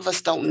 A lot of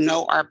us don't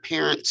know our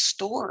parents'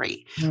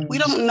 story. We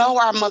don't know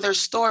our mother's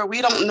story.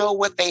 We don't know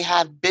what they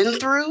have been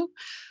through,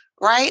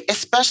 right?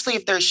 Especially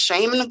if there's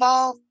shame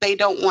involved, they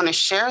don't want to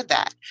share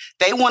that.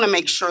 They want to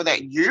make sure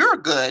that you're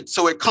good,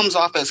 so it comes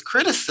off as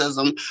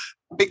criticism,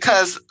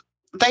 because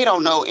they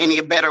don't know any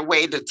better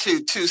way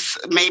to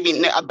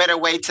maybe a better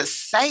way to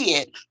say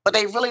it, but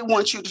they really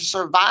want you to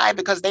survive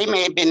because they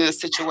may have been in a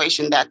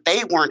situation that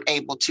they weren't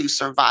able to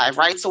survive,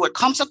 right? So it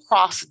comes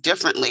across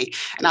differently.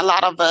 And a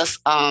lot of us,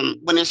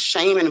 when there's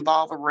shame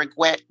involved or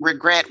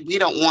regret, we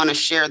don't want to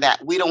share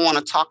that. We don't want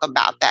to talk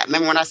about that.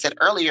 Remember when I said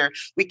earlier,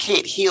 we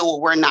can't heal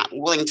what we're not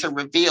willing to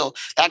reveal.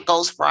 That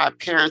goes for our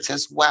parents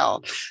as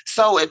well.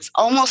 So it's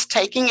almost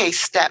taking a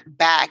step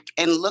back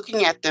and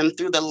looking at them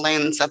through the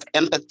lens of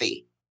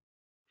empathy.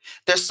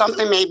 There's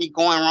something maybe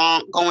going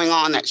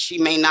on that she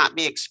may not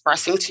be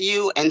expressing to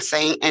you and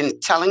saying and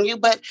telling you,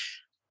 but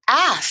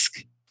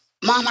ask,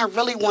 Mom, I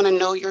really want to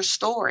know your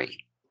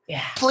story.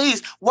 Yeah.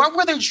 Please, what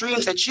were the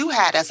dreams that you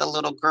had as a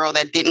little girl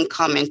that didn't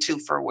come into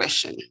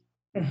fruition?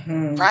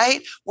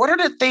 Right? What are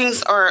the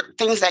things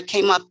that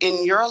came up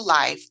in your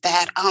life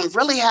that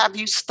really have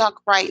you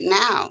stuck right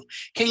now?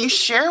 Can you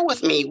share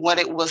with me what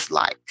it was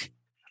like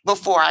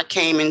before I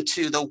came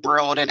into the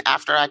world and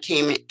after I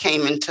came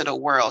into the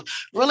world?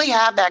 Really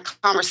have that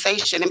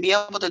conversation and be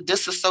able to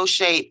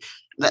disassociate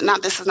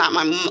that this is not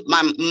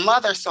my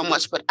mother so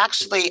much, but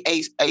actually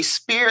a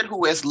spirit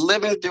who is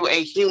living through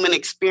a human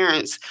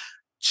experience,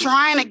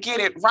 trying to get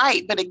it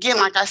right. But again,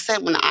 like I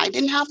said, when I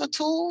didn't have the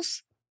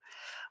tools,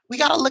 we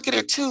got to look at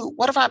it too.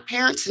 What if our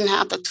parents didn't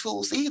have the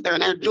tools either,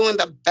 and they're doing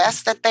the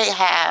best that they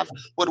have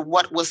with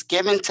what was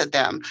given to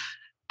them?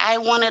 I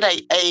wanted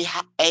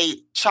a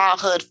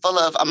childhood full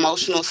of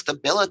emotional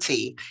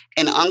stability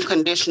and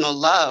unconditional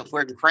love,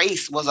 where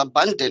grace was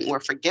abundant, where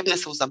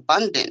forgiveness was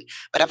abundant.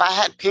 But if I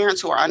had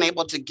parents who are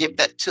unable to give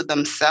that to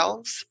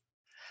themselves,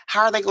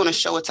 how are they going to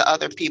show it to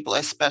other people,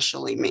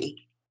 especially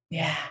me?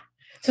 Yeah.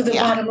 So the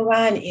bottom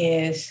line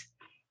is,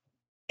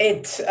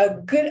 it's a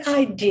good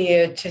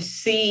idea to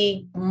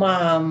see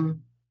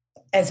Mom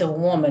as a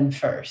woman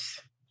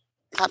first.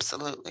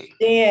 Absolutely.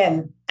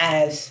 Then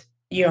as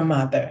your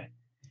mother.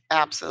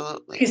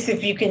 Absolutely. Because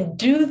if you can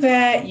do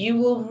that, you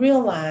will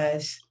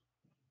realize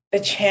the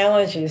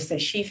challenges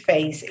that she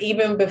faced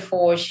even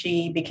before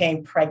she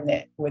became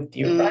pregnant with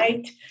you,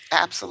 right?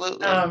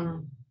 Absolutely.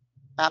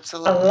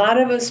 Absolutely. A lot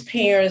of us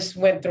parents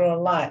went through a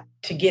lot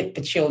to get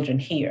the children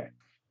here.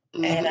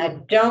 And I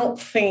don't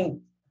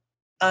think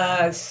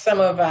some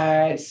of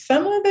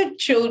the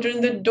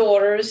children, the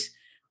daughters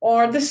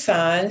or the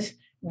sons,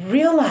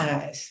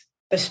 realize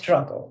the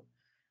struggle,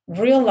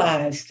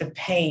 realize the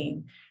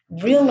pain,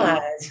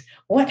 realize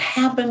what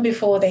happened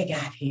before they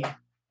got here.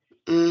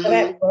 So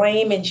that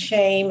blame and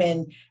shame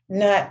and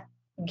not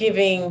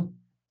giving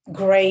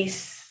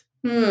grace,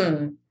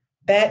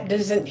 that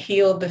doesn't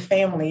heal the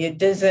family. It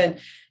doesn't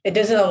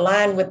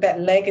align with that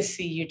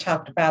legacy you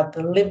talked about,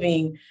 the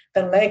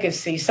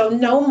legacy. So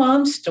know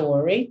Mom's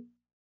story,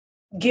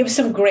 give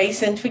some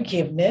grace and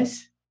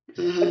forgiveness,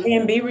 but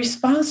then be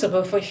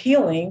responsible for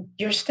healing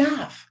your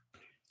stuff,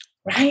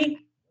 right?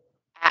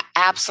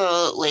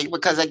 Absolutely.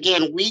 Because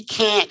again, we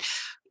can't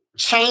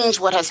change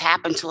what has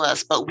happened to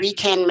us, but we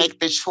can make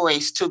the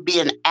choice to be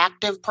an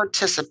active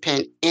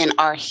participant in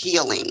our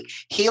healing.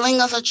 Healing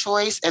is a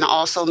choice, and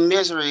also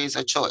misery is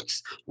a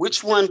choice.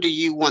 Which one do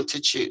you want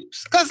to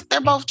choose? Because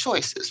they're both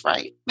choices,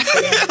 right?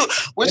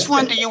 Which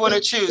one do you want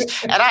to choose?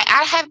 And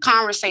I had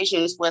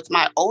conversations with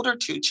my older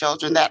two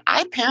children that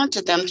I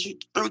parented them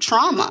through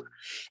trauma.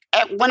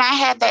 When I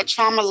had that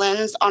trauma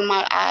lens on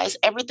my eyes,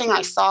 everything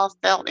I saw,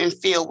 felt, and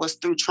feel was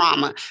through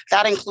trauma.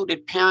 That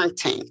included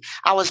parenting.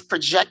 I was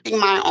projecting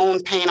my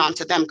own pain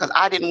onto them because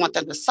I didn't want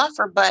them to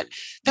suffer, but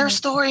their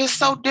story is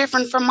so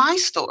different from my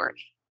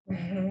story.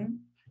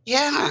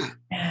 Yeah.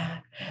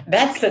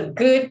 That's a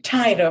good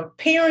title,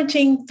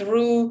 Parenting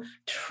Through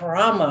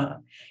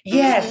Trauma.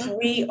 Yes,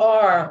 we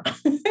are.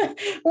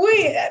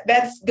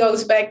 That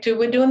goes back to,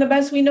 we're doing the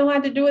best we know how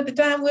to do at the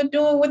time we're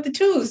doing with the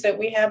tools that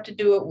we have to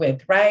do it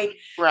with, right?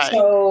 Right.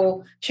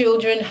 So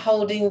children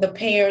holding the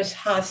parents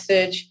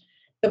hostage,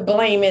 the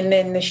blaming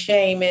and the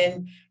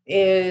shaming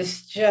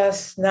is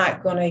just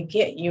not going to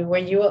get you where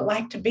you would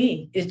like to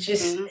be. It's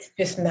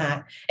just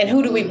not. And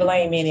who do we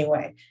blame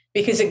anyway?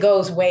 Because it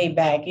goes way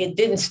back. It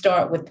didn't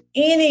start with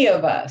any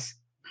of us.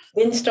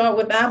 Didn't start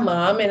with our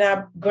mom and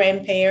our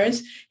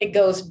grandparents. It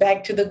goes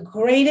back to the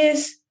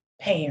greatest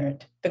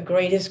parent, the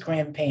greatest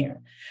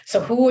grandparent. So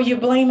who are you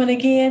blaming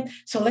again?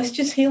 So let's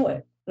just heal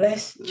it.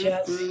 Let's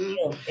just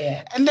heal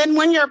it. And then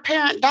when your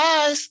parent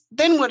dies,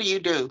 then what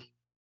do?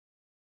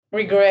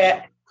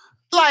 Regret.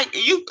 Like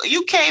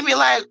you can't be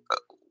like,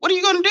 what are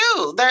you going to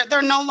do?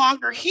 They're no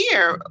longer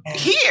here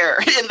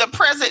in the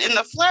present, in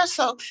the flesh.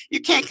 So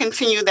you can't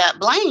continue that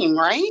blame,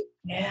 right?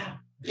 Yeah.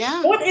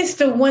 Yeah. What is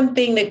the one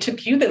thing that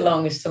took you the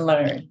longest to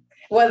learn?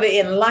 Whether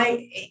in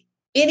life,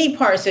 any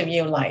parts of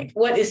your life,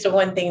 what is the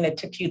one thing that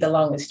took you the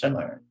longest to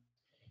learn?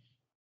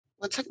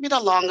 what took me the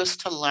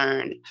longest to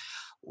learn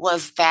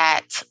was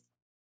that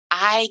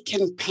I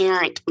can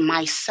parent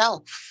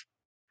myself.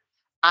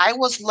 I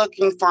was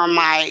looking for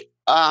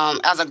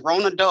as a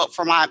grown adult,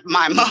 for my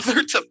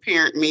mother to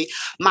parent me.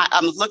 I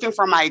was looking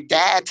for my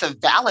dad to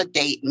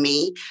validate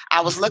me.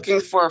 I was looking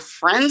for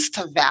friends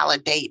to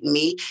validate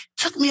me. It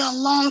took me a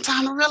long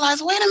time to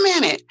realize, wait a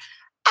minute,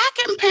 I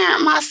can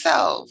parent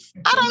myself.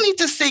 I don't need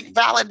to seek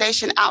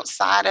validation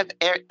outside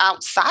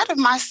of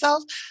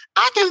myself.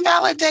 I can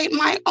validate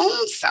my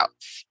own self.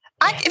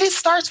 It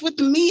starts with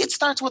me. It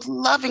starts with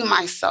loving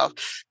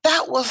myself.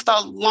 That was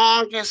the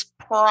longest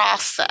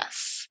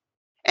process.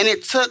 And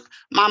it took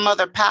my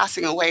mother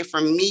passing away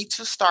for me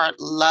to start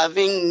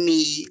loving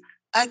me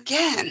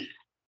again.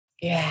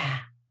 Yeah.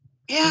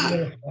 Yeah.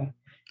 Beautiful.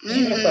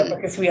 Beautiful.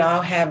 Because we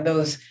all have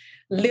those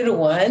little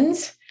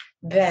ones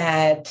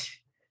that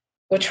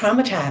were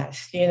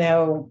traumatized,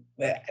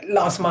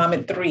 lost mom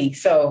at 3.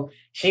 So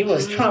she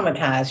was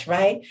traumatized,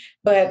 right?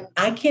 But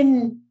I'm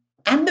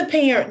the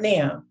parent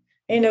now,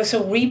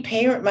 so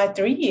reparent my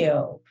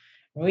 3-year-old,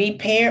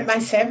 reparent my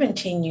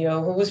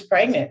 17-year-old who was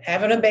pregnant,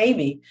 having a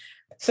baby.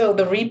 So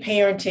the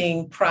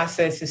reparenting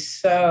process is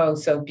so,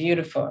 so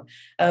beautiful.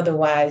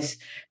 Otherwise,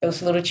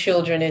 those little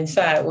children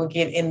inside will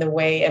get in the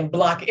way and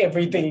block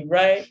everything,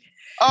 right?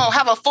 Oh,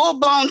 have a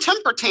full-blown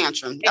temper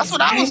tantrum. That's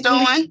what I was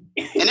doing.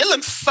 And it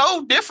looks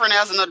so different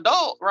as an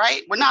adult,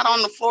 right? We're not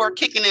on the floor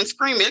kicking and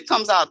screaming. It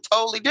comes out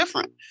totally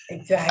different.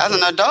 Exactly.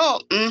 As an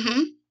adult.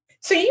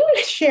 So you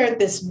shared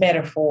this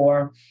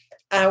metaphor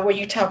where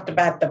you talked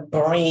about the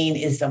brain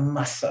is a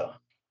muscle.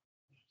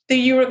 Do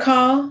you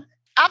recall?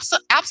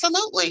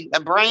 Absolutely. The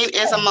brain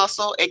is a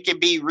muscle. It can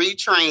be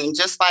retrained.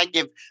 Just like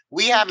if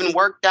we haven't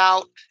worked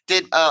out,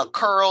 did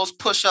curls,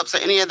 push-ups, or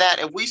any of that,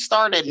 if we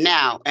started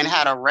now and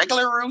had a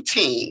regular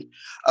routine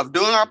of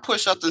doing our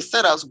push-ups and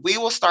sit-ups, we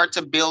will start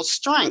to build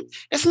strength.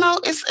 It's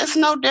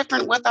no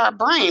different with our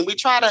brain. We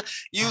try to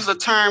use the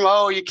term,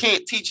 you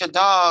can't teach a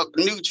dog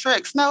new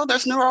tricks. No,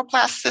 there's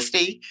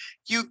neuroplasticity.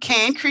 You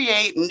can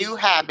create new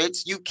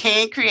habits. You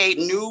can create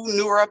new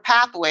neural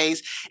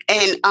pathways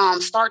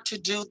and start to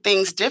do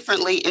things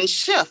differently and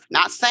shift.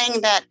 Not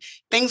saying that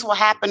things will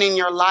happen in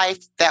your life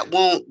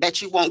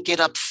that you won't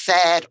get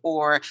upset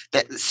or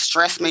that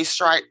stress may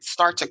start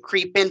to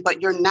creep in,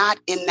 but you're not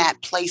in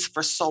that place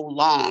for so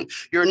long.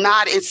 You're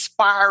not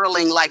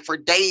spiraling like for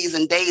days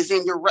and days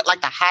in. You're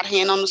like a hot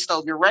hand on the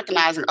stove. You're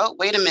recognizing,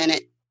 wait a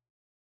minute.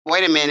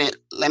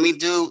 Let me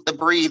do the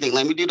breathing.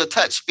 Let me do the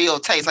touch, feel,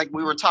 taste, like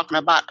we were talking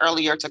about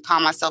earlier, to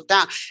calm myself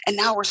down. And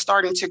now we're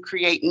starting to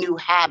create new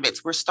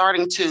habits. We're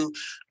starting to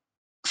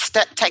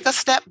take a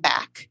step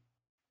back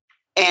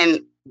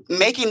and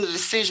making the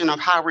decision of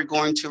how we're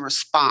going to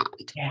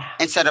respond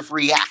instead of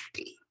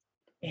reacting.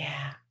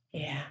 Yeah.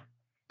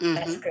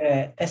 That's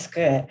good. That's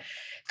good.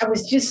 I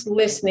was just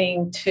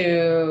listening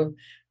to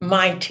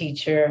my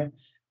teacher,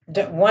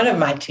 one of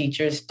my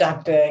teachers,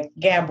 Dr.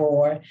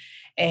 Gabor,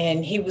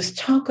 and he was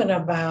talking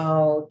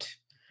about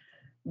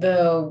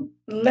the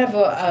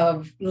level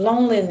of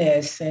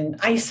loneliness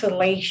and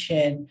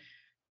isolation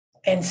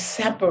and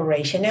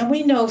separation. Now,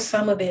 we know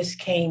some of this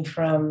came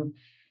from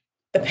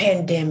the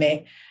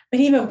pandemic, but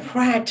even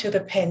prior to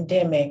the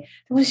pandemic,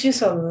 there was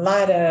just a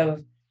lot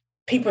of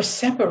people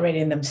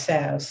separating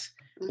themselves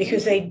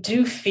because they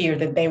do fear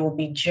that they will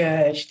be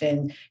judged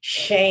and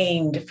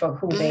shamed for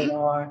who they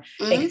are,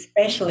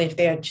 especially if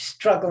they're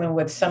struggling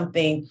with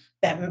something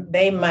that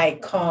they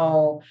might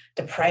call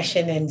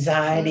depression,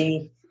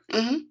 anxiety,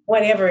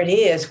 whatever it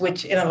is,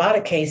 which in a lot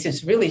of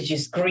cases really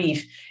just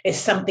grief. Is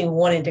something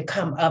wanting to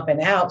come up and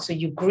out. So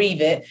you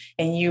grieve it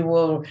and you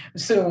will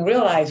soon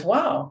realize,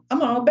 wow,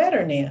 I'm all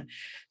better now.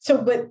 So,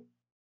 but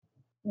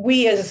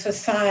we as a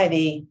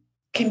society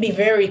can be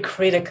very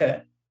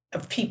critical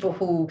of people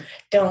who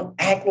don't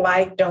act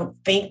like, don't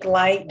think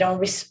like, don't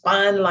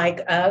respond like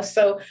us.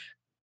 So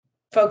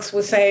folks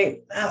would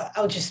say,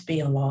 I'll just be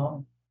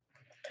alone.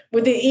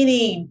 Were there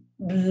any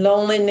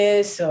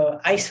loneliness or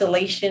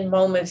isolation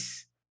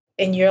moments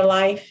in your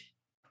life?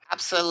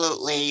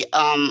 Absolutely.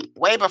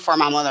 Way before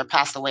my mother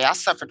passed away, I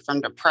suffered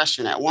from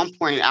depression. At one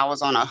point, I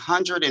was on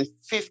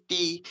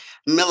 150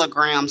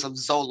 milligrams of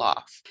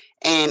Zoloft,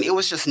 and it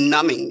was just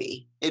numbing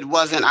me.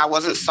 I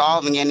wasn't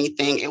solving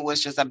anything. It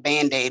was just a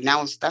Band-Aid.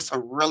 And that's a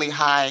really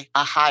high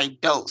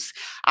dose.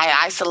 I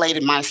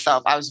isolated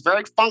myself. I was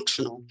very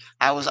functional.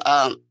 I was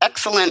an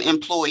excellent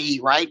employee,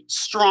 right?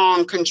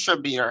 Strong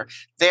contributor,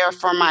 there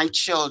for my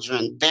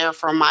children, there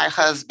for my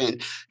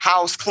husband,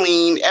 house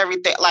clean,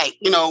 everything,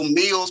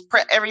 meals,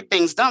 prep,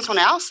 everything's done. So on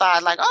the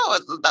outside,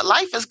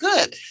 life is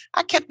good.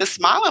 I kept the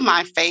smile on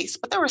my face,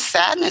 but there was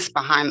sadness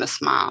behind the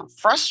smile,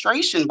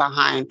 frustration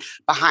behind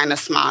the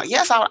smile.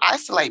 Yes, I would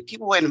isolate.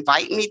 People would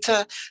invite me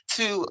to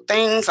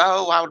things.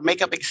 I would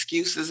make up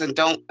excuses and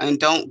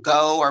don't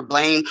go, or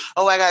blame,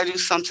 I got to do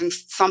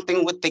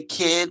something with the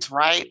kids,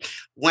 right?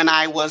 When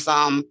I was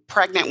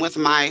pregnant with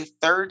my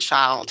 3rd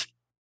child,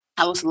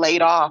 I was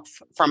laid off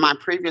from my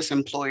previous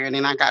employer, and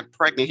then I got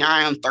pregnant. Here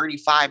I am,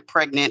 35,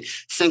 pregnant,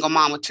 single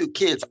mom with 2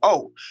 kids.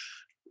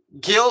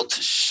 guilt,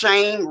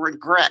 shame,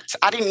 regret.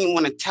 I didn't even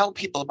want to tell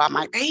people about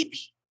my baby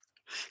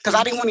because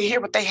I didn't want to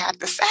hear what they had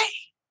to say.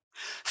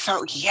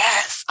 So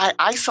yes, I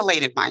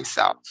isolated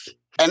myself.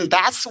 And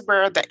that's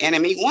where the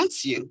enemy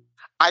wants you,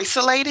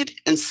 isolated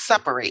and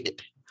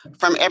separated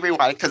from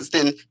everybody, because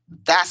then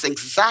that's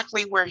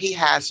exactly where he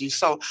has you.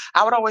 So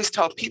I would always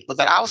tell people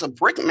that I was a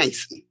brick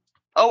mason.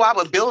 Oh, I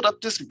would build up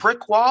this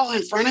brick wall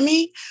in front of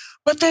me.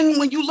 But then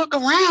when you look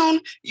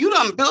around, you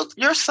done built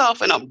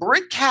yourself in a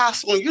brick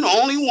castle and you're the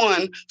only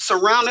one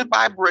surrounded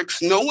by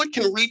bricks. No one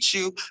can reach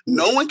you.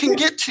 No one can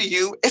get to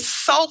you. It's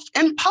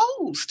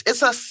self-imposed.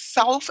 It's a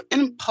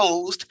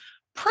self-imposed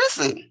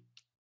prison.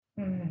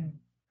 Mm.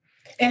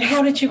 And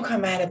how did you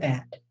come out of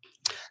that?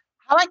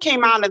 How I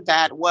came out of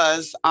that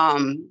was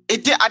I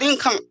didn't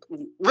come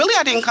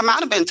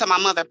out of it until my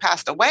mother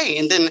passed away.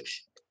 And then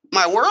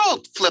my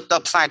world flipped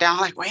upside down.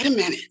 Like, wait a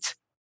minute.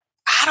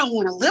 I don't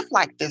want to live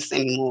like this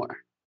anymore.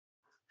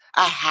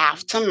 I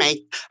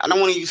don't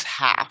want to use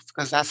half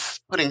because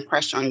that's putting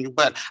pressure on you,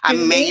 but I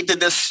made the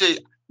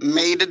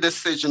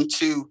decision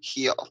to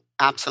heal.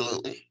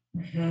 Absolutely.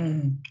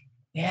 Mm-hmm.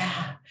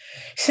 Yeah.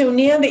 So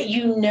now that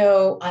you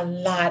know a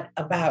lot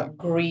about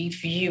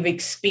grief, you've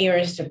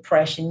experienced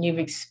depression, you've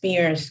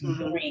experienced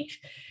grief,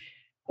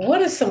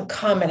 what are some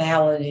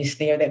commonalities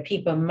there that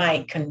people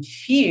might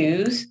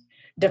confuse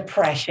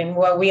depression?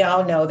 Well, we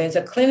all know there's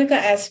a clinical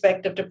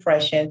aspect of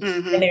depression,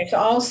 and there's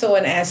also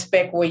an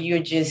aspect where you're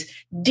just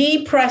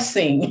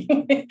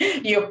depressing.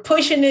 You're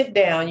pushing it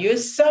down. You're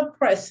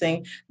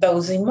suppressing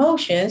those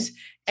emotions,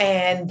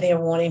 and they're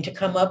wanting to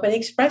come up and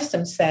express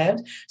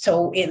themselves.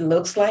 So it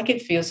looks like,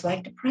 it feels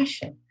like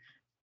depression.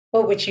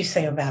 What would you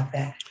say about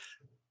that?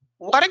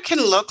 What it can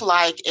look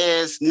like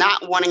is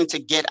not wanting to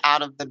get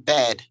out of the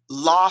bed,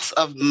 loss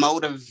of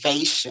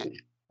motivation.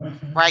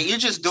 Right? You're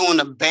just doing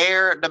the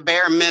bare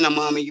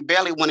minimum, and you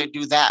barely want to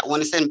do that. When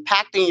it's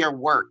impacting your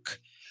work,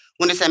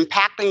 when it's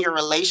impacting your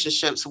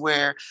relationships,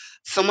 where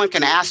someone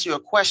can ask you a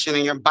question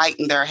and you're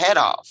biting their head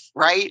off,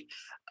 right?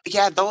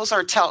 Yeah, those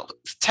are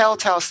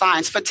telltale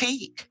signs.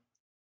 Fatigue.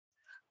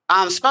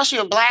 Especially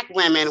with Black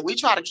women, we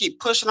try to keep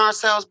pushing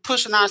ourselves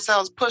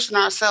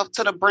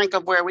to the brink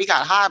of where we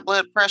got high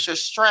blood pressure,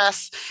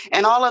 stress,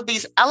 and all of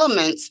these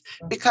elements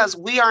because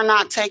we are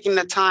not taking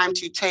the time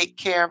to take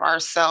care of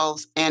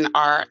ourselves and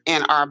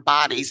our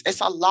bodies. It's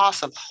a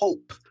loss of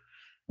hope.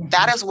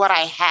 That is what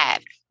I had,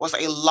 was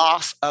a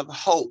loss of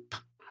hope.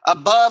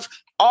 Above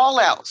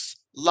all else,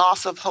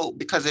 loss of hope.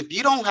 Because if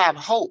you don't have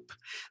hope,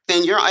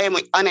 then you're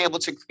unable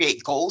to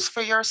create goals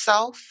for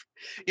yourself.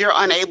 You're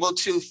unable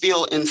to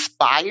feel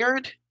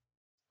inspired.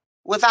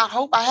 Without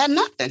hope, I had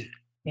nothing.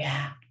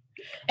 Yeah.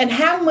 And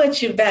how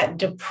much of that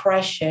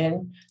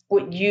depression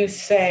would you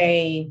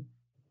say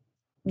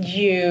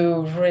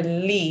you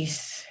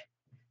release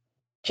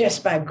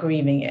just by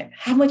grieving it?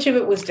 How much of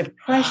it was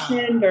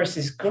depression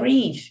versus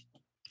grief?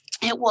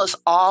 It was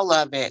all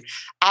of it.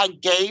 I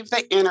gave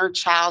the inner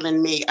child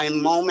in me a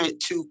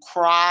moment to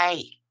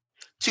cry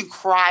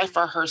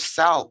for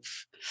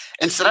herself.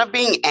 Instead of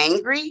being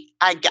angry,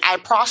 I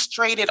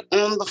prostrated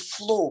on the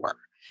floor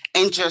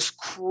and just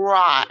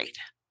cried.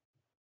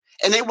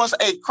 And it was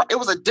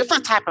a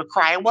different type of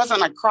cry. It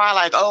wasn't a cry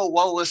like, oh,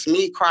 woe is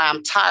me cry.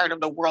 I'm tired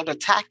of the world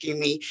attacking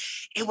me.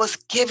 It was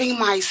giving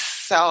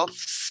myself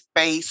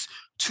space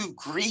to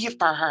grieve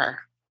for her.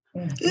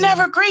 Mm-hmm.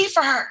 Never grieve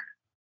for her.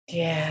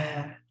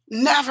 Yeah.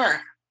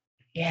 Never.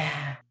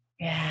 Yeah.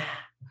 Yeah.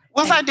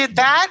 Once I did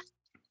that,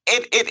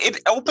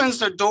 it opens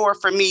the door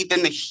for me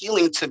then the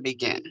healing to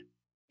begin.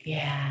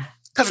 Yeah.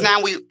 Because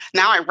now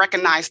I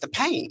recognize the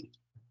pain.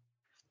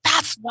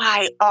 That's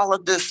why all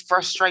of this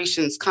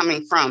frustration is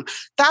coming from.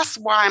 That's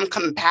why I'm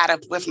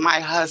combative with my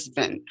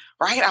husband,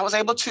 right? I was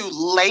able to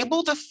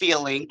label the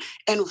feeling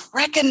and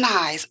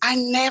recognize I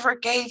never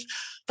gave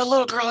the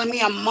little girl in me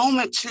a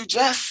moment to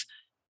just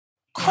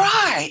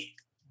cry.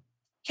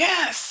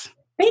 Yes.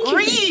 Thank you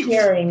for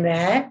sharing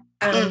that.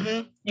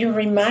 You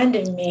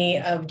reminded me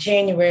of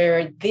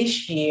January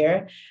this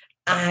year.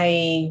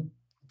 I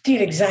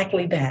did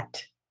exactly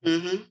that.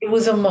 Mm-hmm. It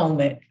was a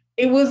moment.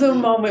 It was a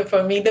moment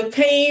for me. The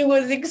pain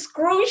was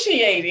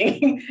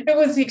excruciating. It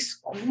was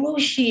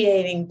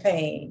excruciating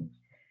pain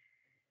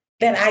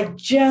that I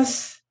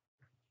just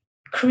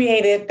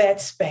created that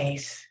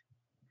space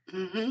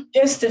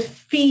just to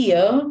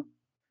feel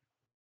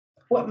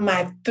what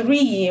my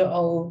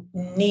 3-year-old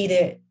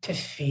needed to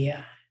feel.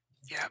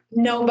 Yep.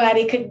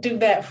 Nobody could do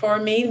that for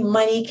me.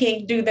 Money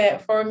can't do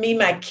that for me.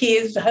 My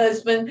kids,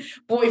 husband,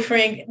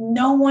 boyfriend,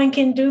 no one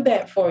can do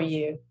that for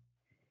you.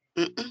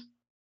 Mm-mm.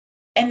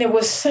 And there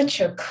was such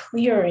a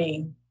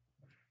clearing.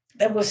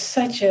 There was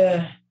such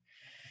a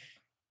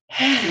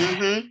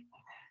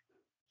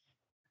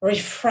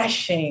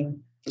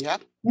refreshing.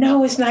 Yep.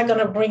 No, it's not going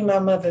to bring my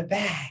mother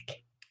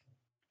back.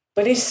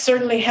 But it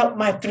certainly helped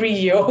my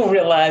 3-year-old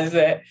realize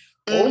that,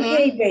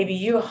 okay, baby,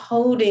 you're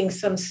holding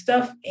some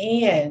stuff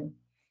in.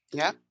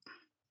 Yep.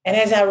 And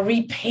as I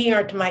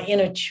reparent my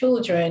inner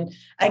children,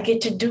 I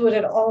get to do it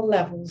at all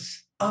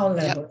levels.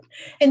 Yep.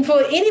 And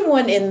for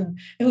anyone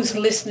who's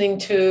listening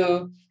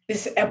to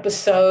this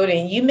episode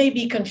and you may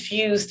be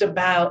confused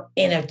about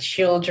inner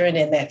children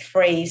and that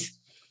phrase,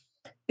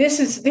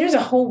 there's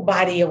a whole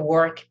body of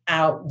work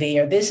out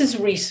there. This is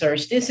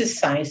research. This is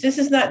science. This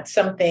is not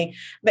something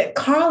that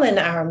Carla and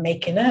I are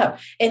making up.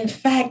 In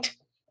fact,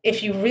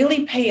 if you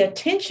really pay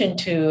attention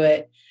to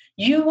it,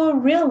 you will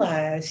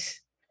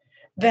realize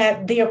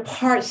that there are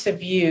parts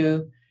of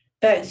you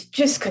that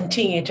just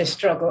continue to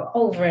struggle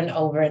over and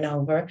over and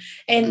over.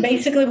 And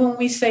basically, when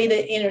we say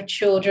the inner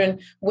children,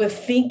 we're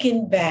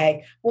thinking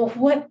back, well,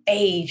 what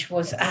age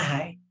was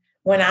I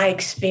when I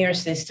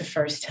experienced this the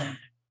first time?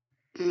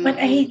 What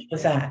age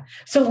was I?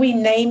 So we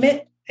name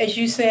it, as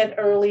you said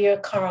earlier,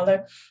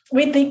 Carla,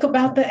 we think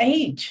about the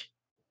age.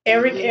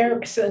 Erik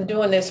Erikson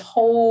doing this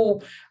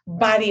whole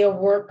body of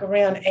work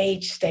around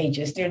age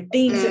stages. There are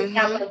things that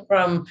happen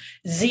from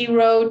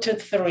 0 to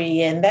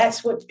 3, and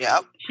that's what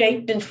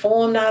shaped and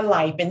formed our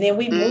life. And then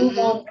we move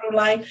on through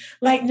life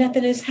like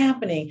nothing is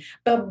happening.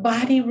 The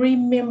body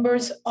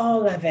remembers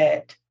all of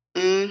it.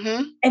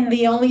 And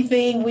the only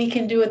thing we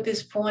can do at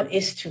this point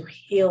is to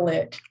heal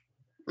it.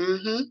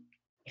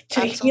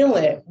 To heal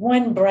it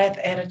one breath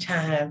at a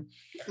time.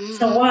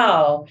 So,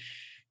 wow,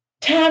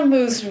 time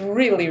moves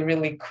really,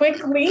 really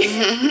quickly.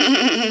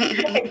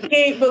 I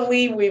can't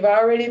believe we've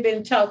already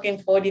been talking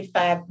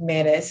 45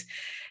 minutes.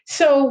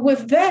 So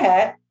with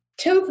that,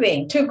 two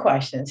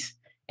questions.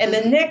 And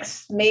the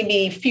next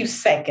maybe few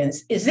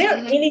seconds, is there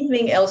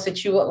anything else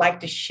that you would like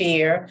to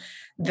share,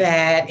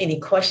 any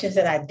questions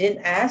that I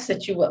didn't ask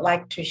that you would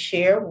like to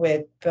share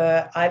with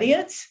the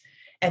audience?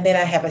 And then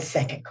I have a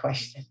second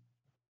question.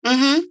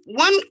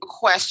 One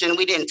question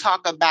we didn't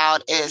talk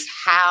about is,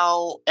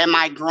 how am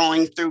I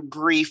growing through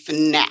grief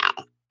now?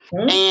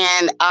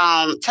 And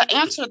to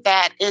answer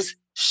that is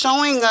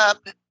showing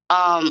up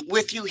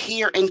with you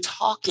here and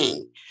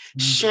talking,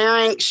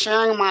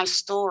 sharing my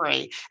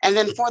story. And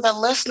then for the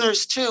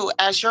listeners too,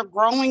 as you're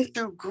growing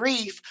through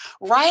grief,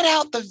 write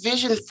out the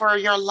vision for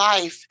your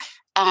life.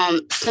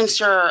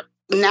 Since your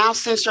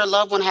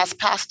loved one has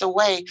passed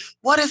away,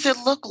 what does it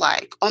look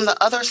like on the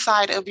other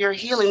side of your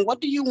healing?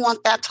 What do you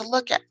want that to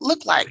look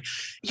like?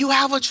 You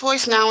have a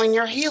choice now in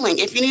your healing.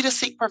 If you need to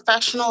seek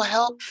professional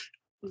help,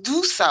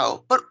 do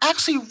so, but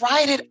actually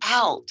write it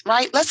out,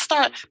 right? Let's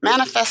start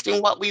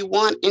manifesting what we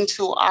want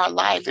into our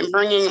life and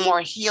bringing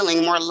more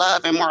healing, more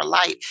love, and more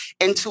light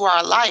into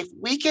our life.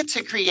 We get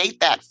to create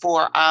that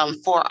for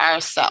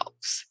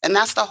ourselves. And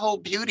that's the whole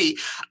beauty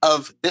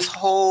of this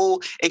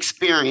whole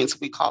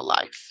experience we call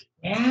life.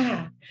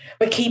 Yeah,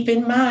 but keep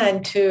in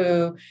mind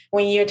too,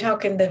 when you're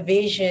talking the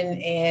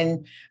vision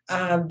and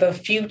the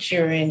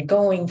future and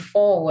going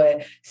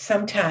forward,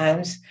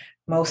 sometimes,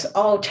 most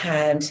all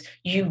times,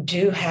 you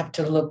do have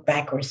to look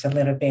backwards a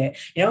little bit.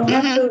 You don't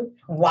have to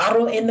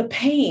waddle in the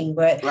pain,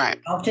 but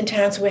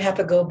oftentimes we have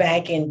to go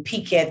back and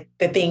peek at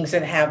the things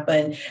that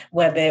happened,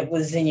 whether it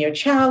was in your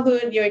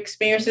childhood, your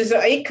experiences,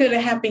 or it could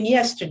have happened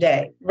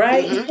yesterday,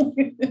 right?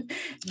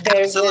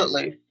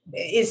 Absolutely.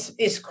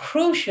 It's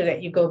crucial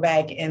that you go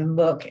back and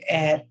look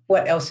at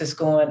what else is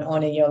going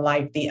on in your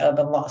life, the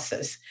other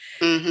losses.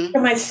 So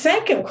my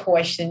second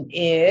question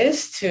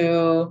is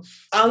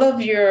all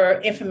of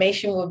your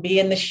information will be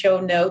in the show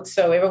notes,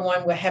 so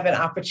everyone will have an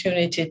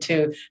opportunity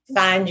to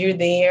find you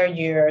there,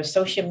 your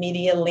social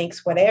media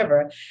links,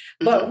 whatever.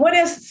 But what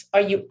else are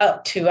you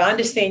up to? I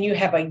understand you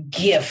have a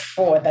gift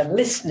for the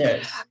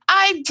listeners.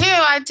 I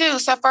do.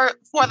 So for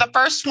the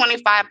first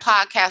 25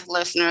 podcast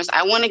listeners,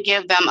 I want to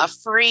give them a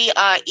free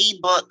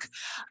ebook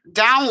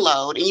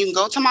download. And you can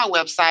go to my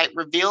website,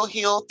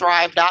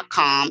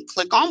 revealhealthrive.com,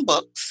 click on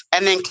books,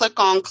 and then click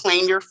on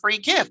claim your free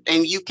gift.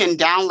 And you can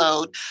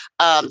download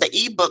the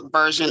ebook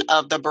version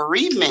of the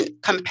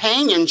Bereavement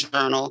Companion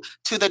Journal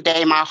to the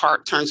Day My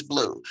Heart Turns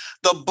Blue.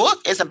 The book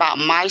is about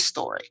my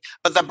story,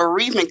 but the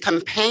Bereavement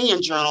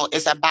Companion Journal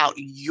is about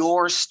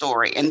your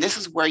story. And this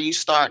is where you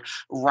start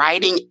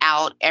writing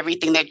out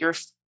everything that you're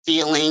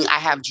feeling. I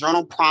have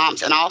journal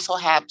prompts, and I also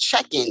have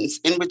check-ins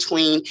in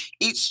between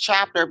each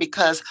chapter,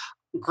 because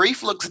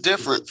grief looks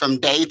different from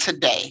day to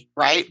day,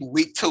 right?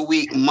 Week to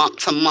week, month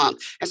to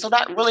month. And so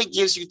that really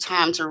gives you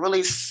time to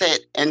really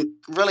sit and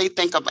really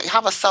think about,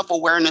 have a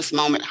self-awareness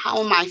moment.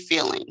 How am I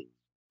feeling?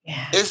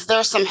 Yeah. Is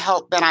there some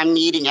help that I'm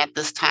needing at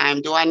this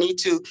time? Do I need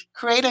to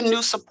create a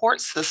new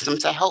support system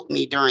to help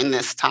me during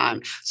this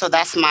time? So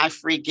that's my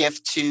free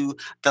gift to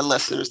the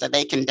listeners that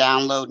they can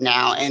download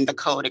now, and the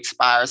code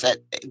expires at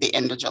the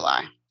end of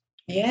July.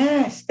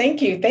 Yes.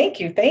 Thank you. Thank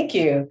you. Thank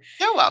you.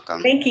 You're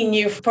welcome. Thanking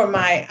you for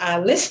my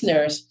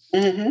listeners.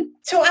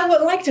 So I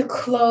would like to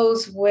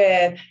close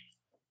with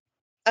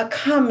a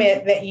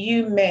comment that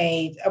you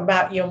made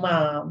about your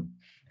mom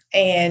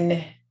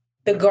and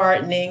the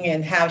gardening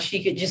and how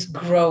she could just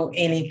grow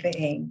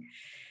anything.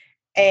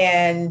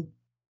 And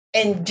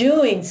in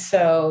doing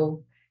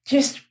so,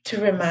 just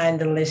to remind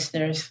the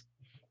listeners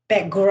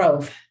that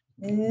growth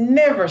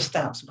never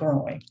stops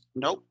growing.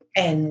 Nope.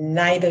 And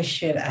neither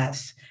should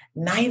us.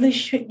 Neither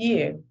should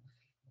you.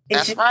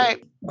 That's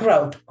right.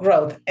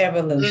 Growth,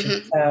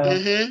 evolution. So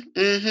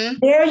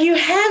there you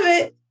have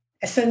it.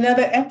 It's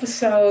another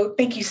episode.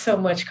 Thank you so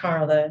much,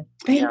 Carla.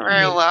 You're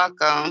very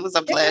welcome. It was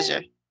a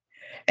pleasure.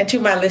 And to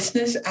my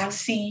listeners, I'll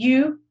see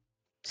you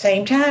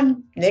same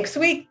time next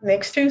week,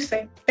 next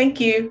Tuesday. Thank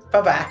you.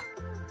 Bye-bye.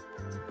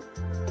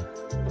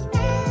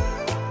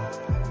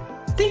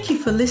 Thank you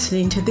for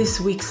listening to this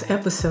week's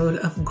episode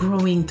of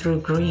Growing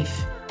Through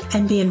Grief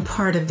and being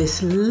part of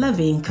this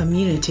loving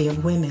community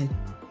of women.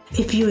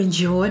 If you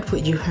enjoyed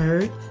what you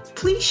heard,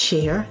 please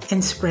share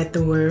and spread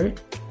the word.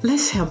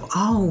 Let's help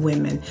all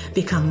women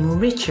become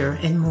richer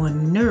and more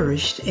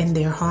nourished in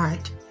their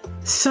heart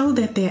so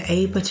that they're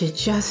able to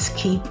just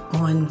keep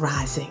on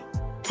rising.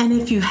 And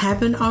if you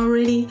haven't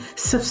already,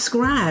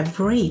 subscribe,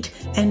 rate,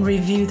 and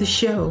review the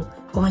show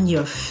on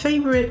your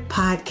favorite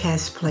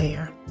podcast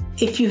player.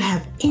 If you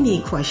have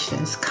any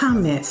questions,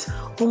 comments,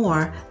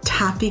 or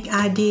topic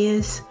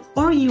ideas,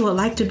 or you would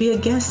like to be a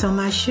guest on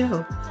my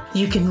show,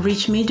 you can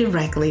reach me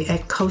directly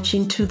at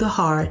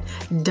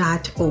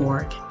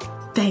coachingtotheheart.org.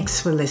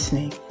 Thanks for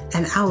listening,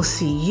 and I'll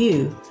see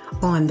you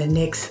on the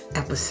next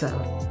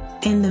episode.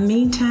 In the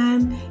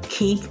meantime,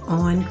 keep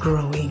on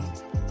growing.